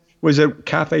chance? Was it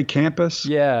Cafe Campus?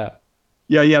 Yeah.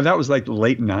 Yeah. That was like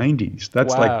late 90s.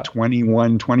 That's Wow. like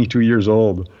 21, 22 years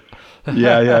old.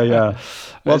 Yeah.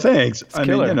 Well, thanks. It's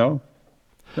killer.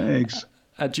 Thanks.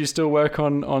 Do you still work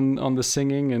on the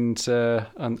singing and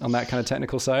on that kind of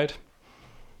technical side?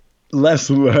 Less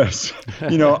and less.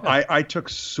 I took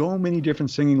so many different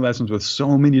singing lessons with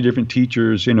so many different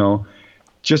teachers,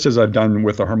 just as I've done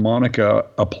with the harmonica,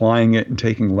 applying it and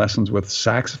taking lessons with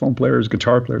saxophone players,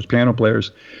 guitar players, piano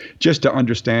players, just to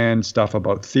understand stuff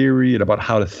about theory and about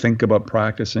how to think about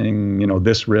practicing,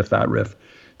 this riff, that riff.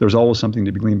 There's always something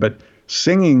to be gleaned. But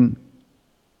singing,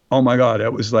 oh my God,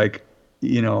 it was like,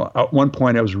 at one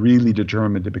point I was really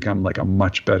determined to become like a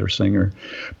much better singer.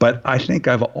 But I think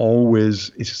I've always,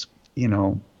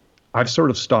 I've sort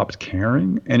of stopped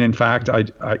caring. And in fact,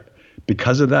 I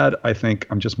because of that, I think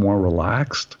I'm just more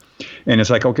relaxed. And it's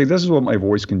like, okay, this is what my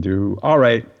voice can do. All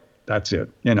right, that's it.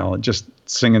 Just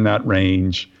sing in that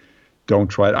range. Don't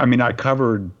try it. I mean, I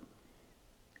covered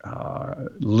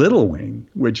Little Wing,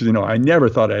 which, I never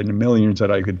thought I had in a million years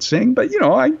that I could sing. But,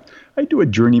 I do a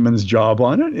journeyman's job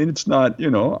on it. And it's not,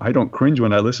 I don't cringe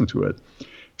when I listen to it.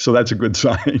 So that's a good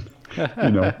sign,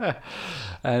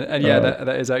 And yeah,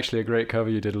 that is actually a great cover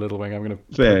you did, Little Wing. I'm going to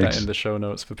put that in the show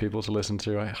notes for people to listen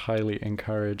to. I highly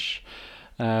encourage.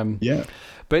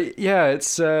 But yeah,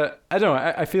 it's I don't know.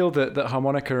 I feel that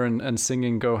harmonica and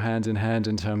singing go hand in hand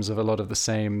in terms of a lot of the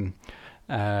same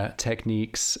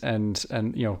techniques and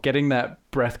getting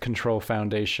that breath control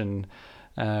foundation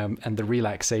and the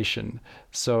relaxation.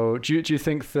 So do you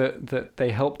think that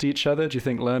they helped each other? Do you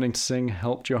think learning to sing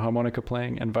helped your harmonica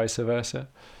playing and vice versa?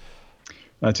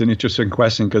 That's an interesting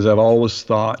question, because I've always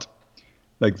thought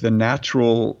like the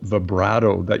natural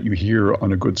vibrato that you hear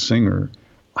on a good singer,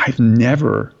 I've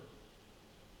never,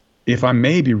 if I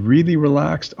may be really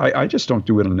relaxed, I just don't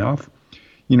do it enough.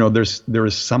 There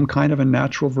is some kind of a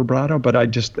natural vibrato, but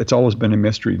it's always been a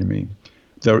mystery to me.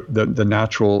 The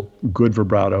natural good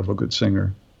vibrato of a good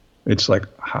singer. It's like,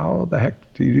 how the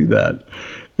heck do you do that?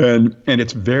 And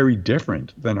it's very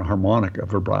different than a harmonica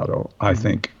vibrato, I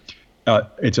think.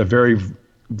 It's a very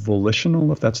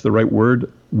volitional, if that's the right word,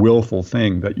 willful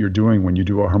thing that you're doing when you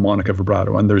do a harmonica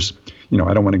vibrato. And there's,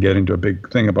 I don't want to get into a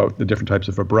big thing about the different types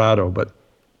of vibrato, but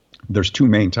there's two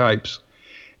main types.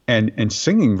 And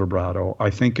singing vibrato, I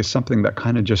think, is something that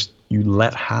kind of just you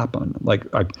let happen. Like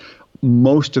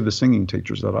most of the singing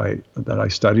teachers that I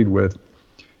studied with,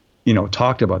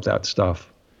 talked about that stuff,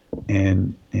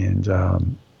 and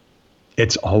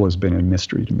it's always been a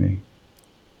mystery to me.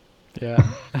 Yeah.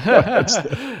 Is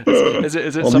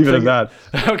it I'll something? leave it at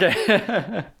that.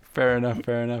 Okay. Fair enough.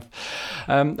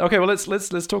 Okay, well,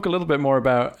 let's talk a little bit more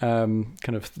about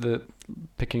kind of the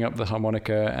picking up the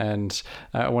harmonica, and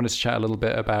I wanted to chat a little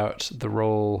bit about the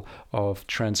role of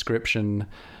transcription,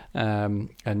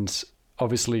 and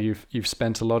obviously you've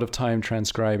spent a lot of time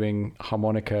transcribing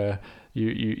harmonica.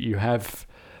 You have,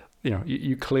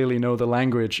 you clearly know the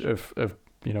language of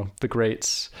the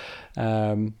greats.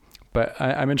 But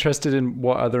I'm interested in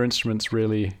what other instruments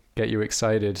really get you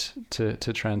excited to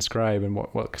transcribe, and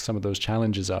what some of those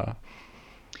challenges are.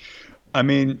 I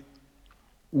mean,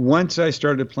 once I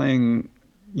started playing,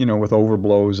 with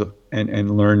overblows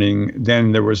and learning,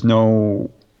 then there was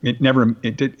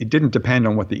it didn't depend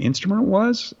on what the instrument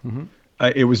was. Mm-hmm.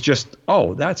 It was just,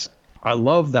 I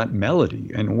love that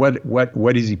melody, and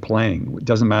what is he playing? It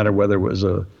doesn't matter whether it was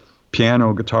a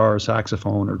piano, guitar,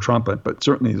 saxophone, or trumpet, but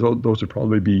certainly those would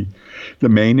probably be the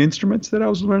main instruments that I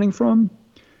was learning from.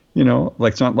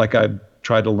 Like, it's not like I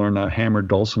tried to learn a hammered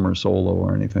dulcimer solo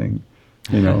or anything,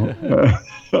 but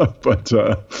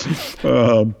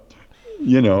the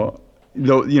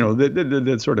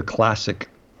sort of classic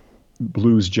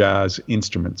blues jazz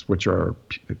instruments, which are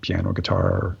piano,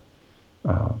 guitar,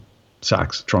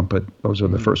 sax, trumpet. Those are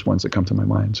the first ones that come to my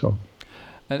mind. So,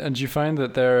 and do you find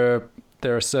that there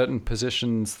are certain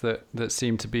positions that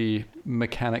seem to be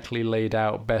mechanically laid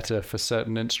out better for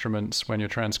certain instruments when you're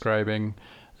transcribing,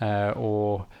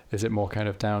 or is it more kind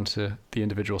of down to the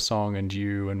individual song and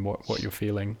you and what you're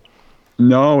feeling?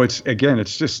 No, it's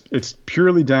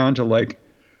purely down to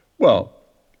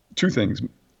two things: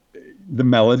 the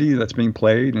melody that's being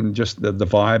played and just the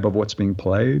vibe of what's being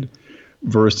played,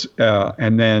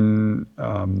 and then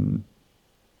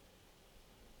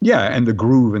and the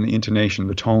groove and the intonation,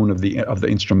 the tone of the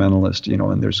instrumentalist,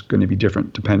 and there's going to be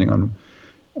different depending on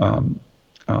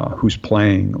who's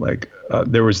playing. Like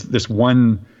there was this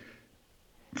one,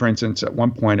 for instance, at one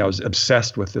point I was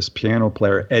obsessed with this piano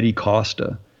player, Eddie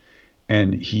Costa,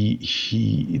 and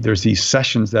there's these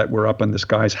sessions that were up in this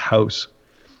guy's house.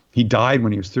 He died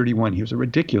when he was 31. He was a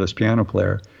ridiculous piano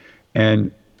player,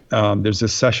 and there's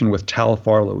this session with Tal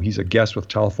Farlow. He's a guest with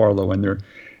Tal Farlow, and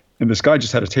this guy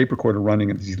just had a tape recorder running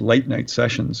in these late night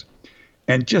sessions,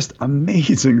 and just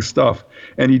amazing stuff.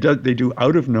 And they do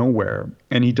Out of Nowhere,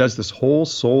 and he does this whole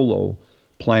solo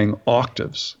playing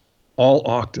octaves, all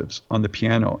octaves on the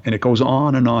piano, and it goes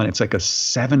on and on. It's like a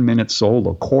 7-minute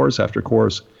solo, chorus after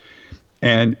chorus,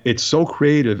 and it's so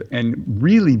creative and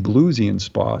really bluesy in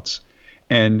spots.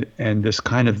 And this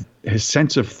kind of his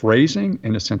sense of phrasing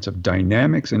and a sense of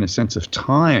dynamics and a sense of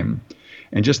time,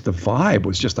 and just the vibe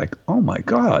was just like, oh my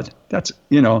God, that's,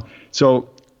 so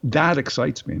that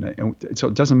excites me. And so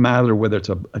it doesn't matter whether it's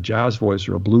a jazz voice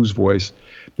or a blues voice.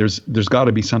 There's got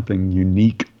to be something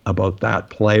unique about that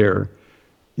player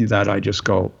that I just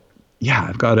go, yeah,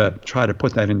 I've got to try to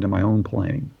put that into my own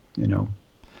playing.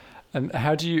 And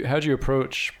how do you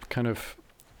approach kind of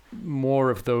more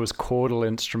of those chordal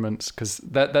instruments? Because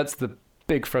that's the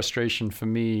big frustration for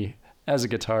me as a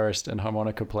guitarist and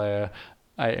harmonica player.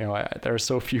 There are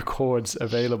so few chords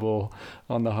available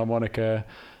on the harmonica,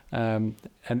 and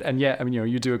yet, I mean,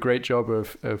 you do a great job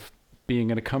of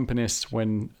being an accompanist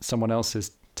when someone else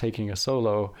is taking a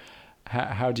solo.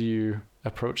 How do you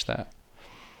approach that?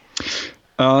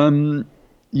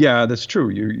 Yeah, that's true.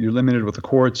 You're limited with the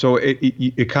chord, so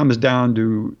it comes down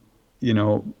to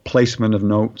placement of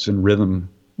notes and rhythm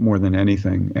more than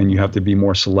anything, and you have to be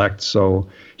more select. So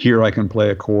here I can play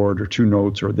a chord or 2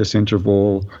 notes or this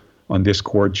interval on this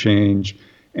chord change,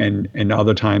 and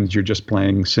other times you're just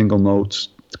playing single notes,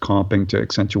 comping to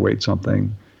accentuate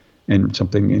something and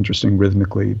something interesting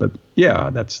rhythmically. But yeah,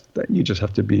 you just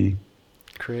have to be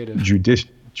creative,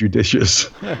 judicious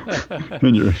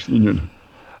in your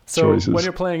So choices. When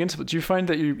you're playing intervals, do you find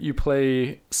that you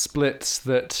play splits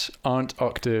that aren't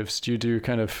octaves? Do you do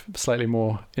kind of slightly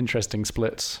more interesting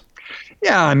splits?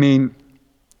 Yeah, I mean,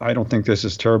 I don't think this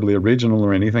is terribly original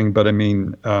or anything, but I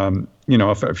mean,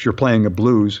 if you're playing a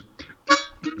blues,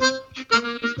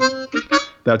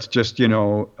 that's just,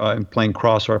 playing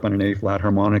cross harp on an A flat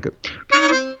harmonica.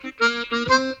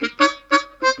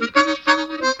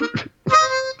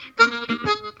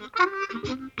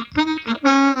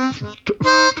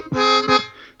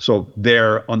 So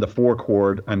there on the 4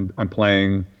 chord, I'm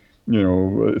playing,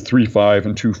 3/5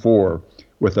 and 2/4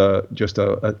 with just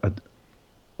a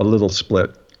little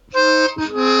split.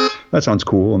 That sounds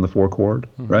cool on the 4 chord,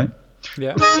 right?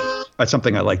 Yeah. That's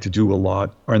something I like to do a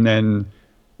lot. And then,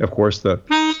 of course, the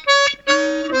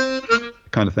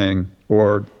kind of thing,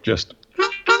 or just,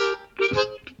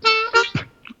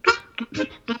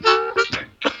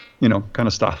 kind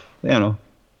of stuff,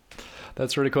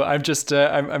 That's really cool. I'm just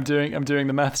I'm doing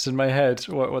the maths in my head.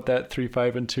 What that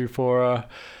 3/5 and 2/4 are.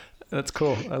 That's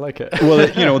cool. I like it. Well,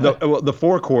 the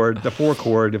 4 chord,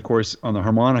 of course, on the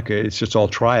harmonica, it's just all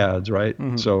triads, right?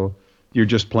 Mm-hmm. So you're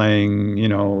just playing, the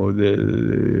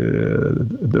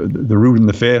root and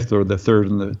the 5th, or the 3rd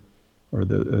and the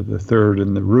 3rd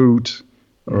and the root,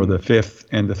 or the 5th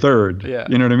and the 3rd. Yeah.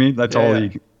 You know what I mean? That's all.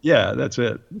 Yeah, that's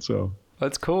it. So.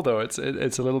 That's cool, though. It's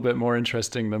a little bit more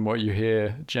interesting than what you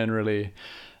hear generally.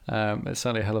 It's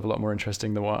certainly a hell of a lot more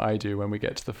interesting than what I do when we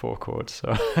get to the 4 chords.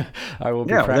 So I will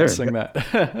be practicing that.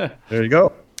 There you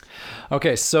go.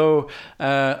 Okay, so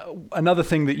another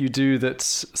thing that you do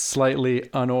that's slightly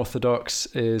unorthodox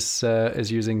is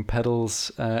using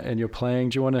pedals in your playing.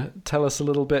 Do you want to tell us a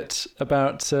little bit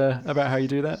about how you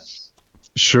do that?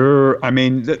 Sure. I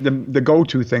mean, the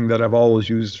go-to thing that I've always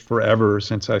used forever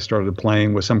since I started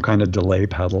playing was some kind of delay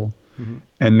pedal. Mm-hmm.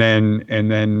 And then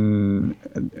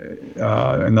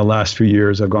in the last few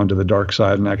years, I've gone to the dark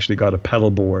side and actually got a pedal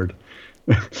board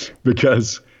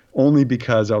because I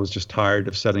was just tired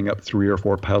of setting up 3 or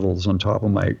 4 pedals on top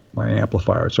of my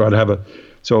amplifier. So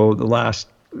the last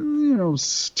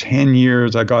 10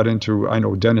 years I got into, I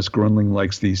know Dennis Grunling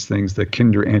likes these things, the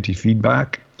Kinder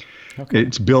anti-feedback. Okay.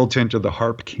 It's built into the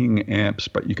Harp King amps,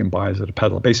 but you can buy it as a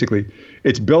pedal. Basically,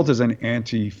 it's built as an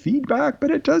anti-feedback,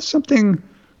 but it does something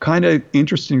kind of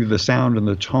interesting to the sound and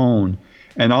the tone.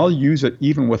 And I'll use it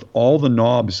even with all the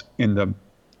knobs in the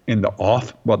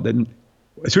off. Well, then,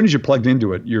 as soon as you're plugged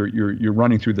into it, you're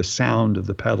running through the sound of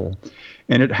the pedal,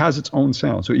 and it has its own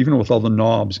sound. So even with all the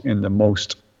knobs in the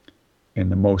most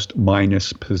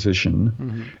minus position,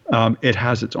 mm-hmm. It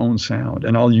has its own sound,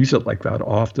 and I'll use it like that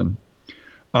often.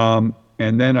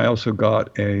 And then I also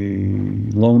got a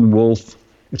Lone Wolf.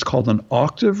 It's called an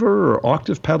octaver or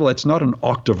octave pedal. It's not an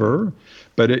octaver,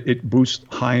 but it boosts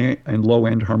high and low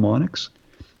end harmonics.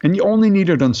 And you only need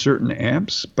it on certain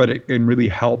amps, but it can really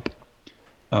help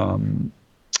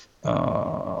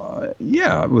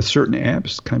yeah, with certain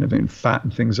amps, kind of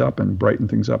fatten things up and brighten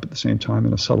things up at the same time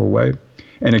in a subtle way.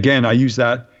 And again, I use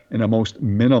that in a most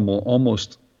minimal,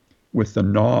 almost with the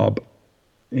knob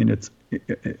in its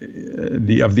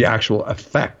the actual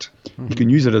effect. Mm-hmm. You can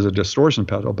use it as a distortion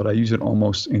pedal, but I use it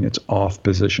almost in its off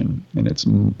position, in its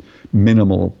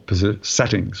minimal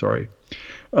setting. Sorry.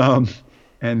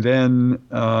 And then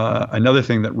another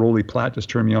thing that Rolly Platt just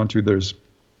turned me on to, there's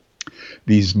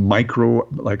these micro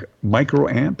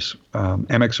amps.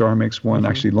 MXR makes one. Mm-hmm.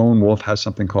 Actually, Lone Wolf has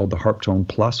something called the Harptone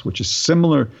Plus, which is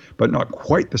similar but not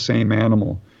quite the same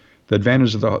animal. The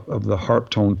advantage of the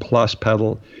Harptone Plus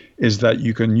pedal is that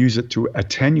you can use it to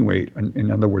attenuate, in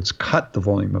other words, cut the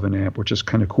volume of an amp, which is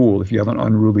kind of cool. If you have an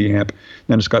unruly amp,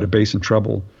 then it's got a bass and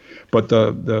treble. But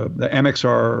the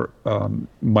MXR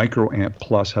Micro Amp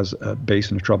Plus has a bass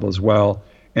and a treble as well.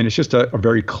 And it's just a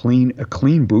very clean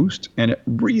boost, and it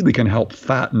really can help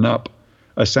fatten up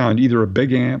a sound, either a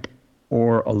big amp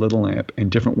or a little amp, in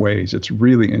different ways. It's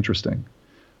really interesting.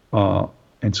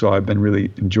 And so I've been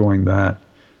really enjoying that.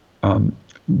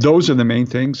 Those are the main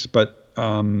things, but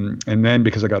and then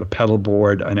because I got a pedal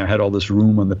board and I had all this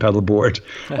room on the pedal board,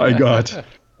 I got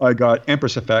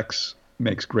Empress FX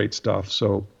makes great stuff.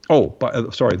 So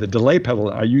the delay pedal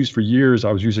I used for years,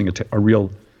 I was using a real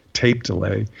tape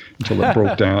delay until it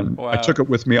broke down. Wow. I took it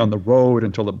with me on the road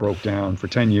until it broke down. For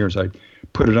 10 years, I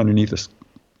put it underneath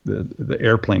the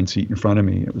airplane seat in front of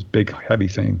me. It was a big, heavy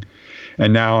thing.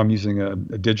 And now I'm using a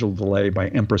digital delay by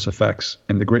Empress FX.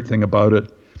 And the great thing about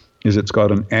it is it's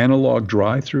got an analog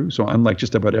drive-through. So unlike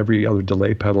just about every other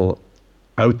delay pedal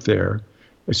out there,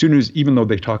 even though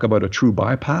they talk about a true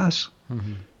bypass,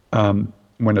 mm-hmm.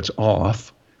 When it's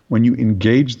off, when you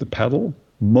engage the pedal,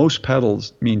 most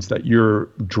pedals means that your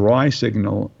dry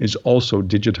signal is also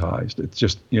digitized. It's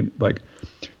just like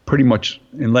pretty much,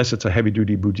 unless it's a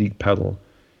heavy-duty boutique pedal.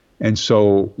 And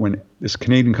so when this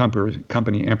Canadian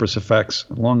company, Empress FX,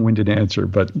 long-winded answer,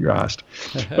 but you asked,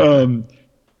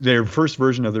 their first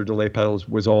version of their delay pedals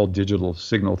was all digital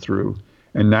signal through.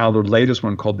 And now their latest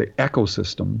one, called the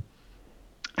Ecosystem,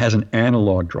 has an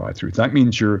analog drive-through. That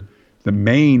means the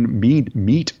main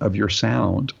meat of your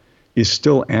sound is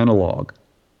still analog.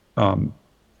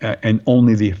 And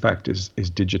only the effect is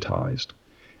digitized.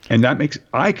 And that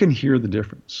I can hear the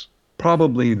difference.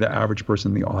 Probably the average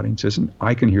person in the audience isn't.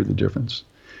 I can hear the difference.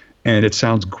 And it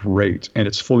sounds great. And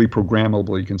it's fully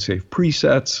programmable. You can save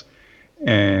presets.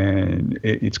 And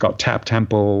it's got tap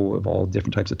tempo of all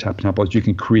different types of tap tempos. You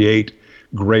can create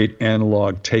great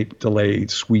analog tape delay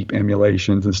sweep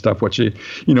emulations and stuff. Which,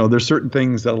 there's certain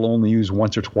things that I'll only use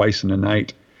once or twice in a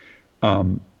night.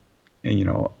 But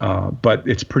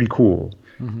it's pretty cool.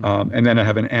 Mm-hmm. And then I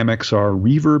have an MXR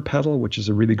reverb pedal, which is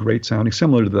a really great sounding,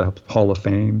 similar to the Hall of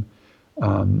Fame.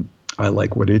 I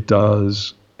like what it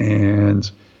does.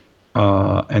 And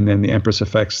then the Empress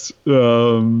FX,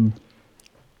 the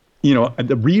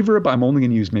reverb I'm only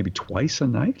going to use maybe twice a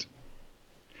night.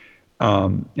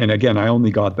 And again, I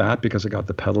only got that because I got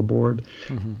the pedal board.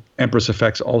 Mm-hmm. Empress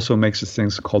FX also makes this thing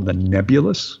called the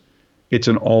Nebulous. It's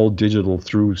an all digital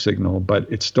through signal, but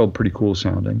it's still pretty cool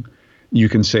sounding. You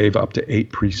can save up to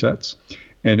 8 presets,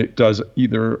 and it does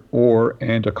either or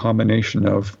and a combination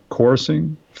of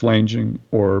chorusing, flanging,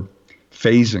 or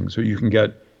phasing. So you can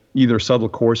get either subtle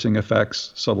chorusing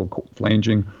effects, subtle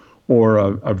flanging, or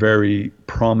a very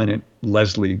prominent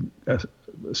Leslie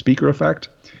speaker effect.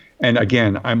 And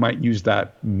again, I might use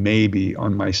that maybe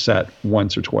on my set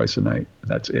once or twice a night.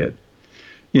 That's it.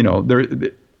 And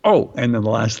then the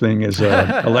last thing is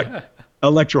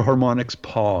Electro-Harmonix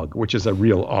POG, which is a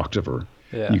real octaver.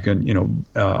 Yeah. You can,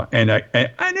 and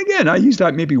again, I use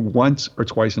that maybe once or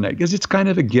twice a night because it's kind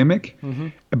of a gimmick, mm-hmm.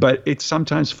 but it's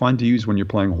sometimes fun to use when you're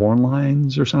playing horn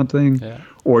lines or something,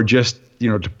 or just,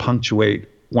 to punctuate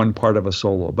one part of a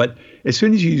solo. But as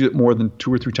soon as you use it more than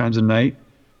 2 or 3 times a night,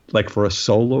 like for a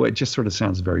solo, it just sort of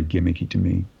sounds very gimmicky to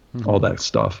me, mm-hmm. all that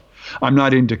stuff. I'm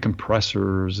not into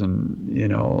compressors and,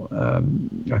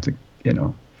 I think,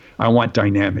 I want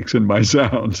dynamics in my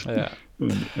sound. Yeah.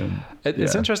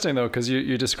 It's interesting though, because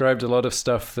you described a lot of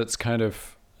stuff that's kind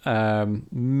of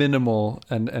minimal,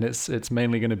 and it's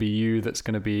mainly going to be you that's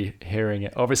going to be hearing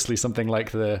it. Obviously something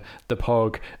like the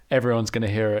POG, everyone's going to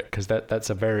hear it because that's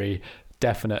a very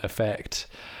definite effect.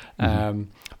 Mm-hmm.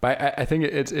 But I think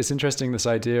it's interesting, this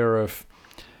idea of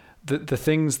the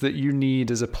things that you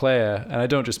need as a player, and I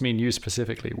don't just mean you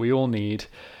specifically, we all need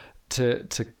to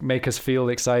make us feel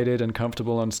excited and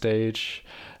comfortable on stage.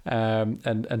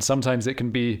 And sometimes it can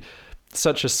be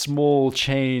such a small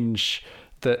change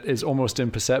that is almost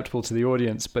imperceptible to the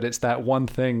audience, but it's that one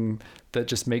thing that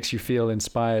just makes you feel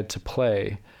inspired to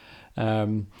play.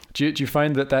 Do you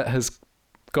find that has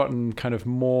gotten kind of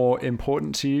more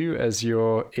important to you as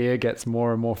your ear gets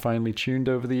more and more finely tuned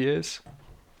over the years?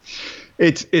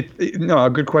 No, a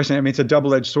good question. I mean, it's a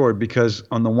double-edged sword, because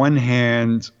on the one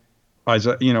hand, as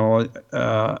I know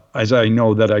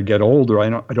that I get older, I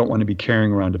don't want to be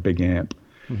carrying around a big amp.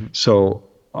 Mm-hmm. So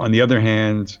on the other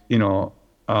hand, so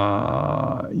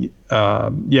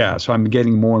I'm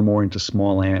getting more and more into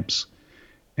small amps,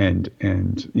 and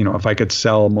if I could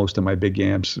sell most of my big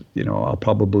amps, I'll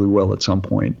probably will at some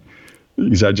point,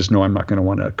 because I just know I'm not going to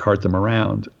want to cart them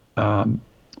around.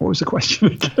 What was the question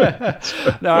again?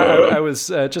 No, I was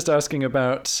just asking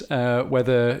about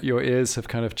whether your ears have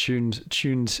kind of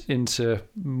tuned into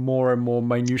more and more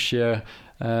minutiae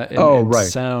in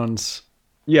sounds.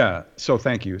 Yeah. So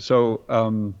thank you. So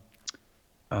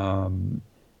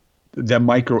the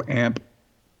Micro Amp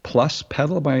Plus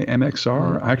pedal by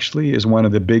MXR actually is one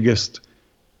of the biggest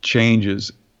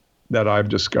changes that I've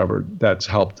discovered that's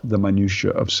helped the minutia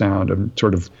of sound and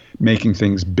sort of making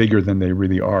things bigger than they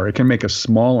really are. It can make a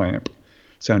small amp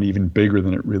sound even bigger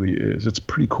than it really is. It's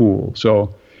pretty cool.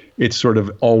 So it's sort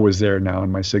of always there now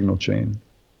in my signal chain.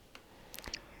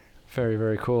 Very,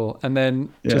 very cool. And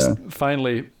then just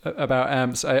finally about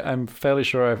amps, I'm fairly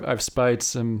sure I've spied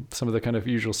some of the kind of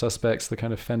usual suspects, the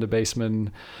kind of Fender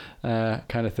Bassman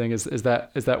kind of thing. Is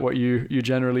that what you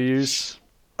generally use?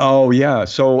 Oh, yeah.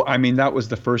 So, I mean, that was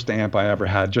the first amp I ever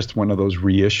had, just one of those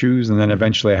reissues. And then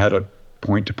eventually I had a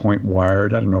point-to-point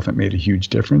wired. I don't know if it made a huge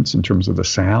difference in terms of the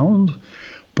sound.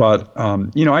 But,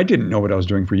 I didn't know what I was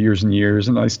doing for years and years.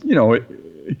 And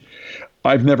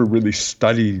I've never really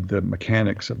studied the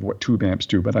mechanics of what tube amps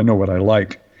do, but I know what I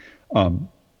like.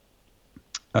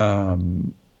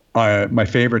 My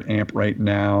favorite amp right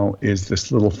now is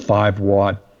this little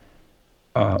 5-watt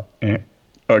amp.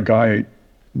 A guy,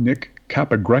 Nick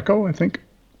Capogreco, I think,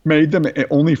 made them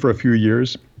only for a few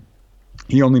years.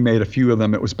 He only made a few of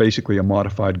them. It was basically a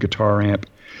modified guitar amp,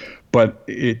 but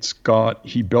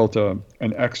he built an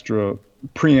extra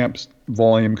preamp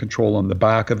volume control on the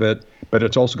back of it, but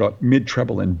it's also got mid,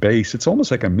 treble, and bass. It's almost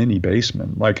like a mini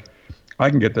Bassman. Like, I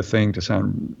can get the thing to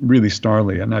sound really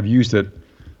snarly, and I've used it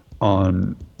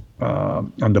on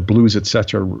the Blues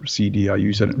Etc. CD. I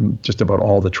use it in just about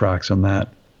all the tracks on that,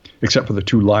 except for the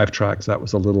 2 live tracks. That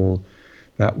was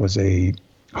a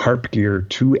Harpgear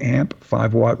 2 amp,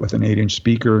 5-watt with an 8-inch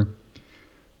speaker.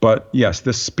 But yes,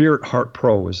 the Spirit Heart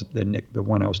Pro is the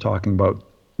one I was talking about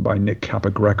by Nick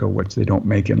Capogreco, which they don't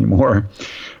make anymore.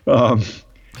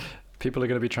 People are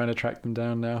going to be trying to track them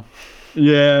down now.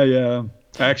 Yeah.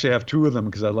 I actually have 2 of them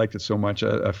because I liked it so much.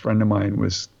 A friend of mine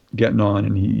was getting on,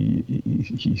 and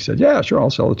he said, "Yeah, sure, I'll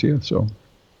sell it to you." So.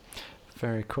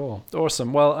 Very cool.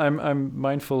 Awesome. Well, I'm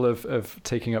mindful of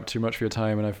taking up too much of your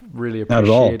time, and I've really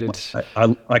appreciated. Not at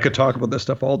all. I could talk about this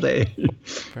stuff all day.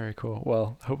 Very cool.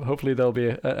 Well, hopefully there'll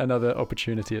be another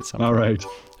opportunity at some point. All right.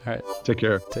 All right. Take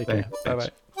care. Take care. Bye-bye.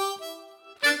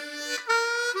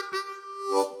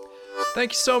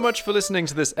 Thank you so much for listening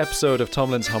to this episode of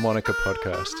Tomlin's Harmonica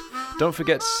Podcast. Don't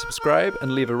forget to subscribe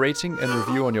and leave a rating and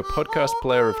review on your podcast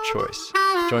player of choice.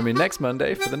 Join me next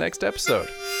Monday for the next episode.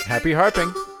 Happy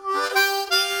harping!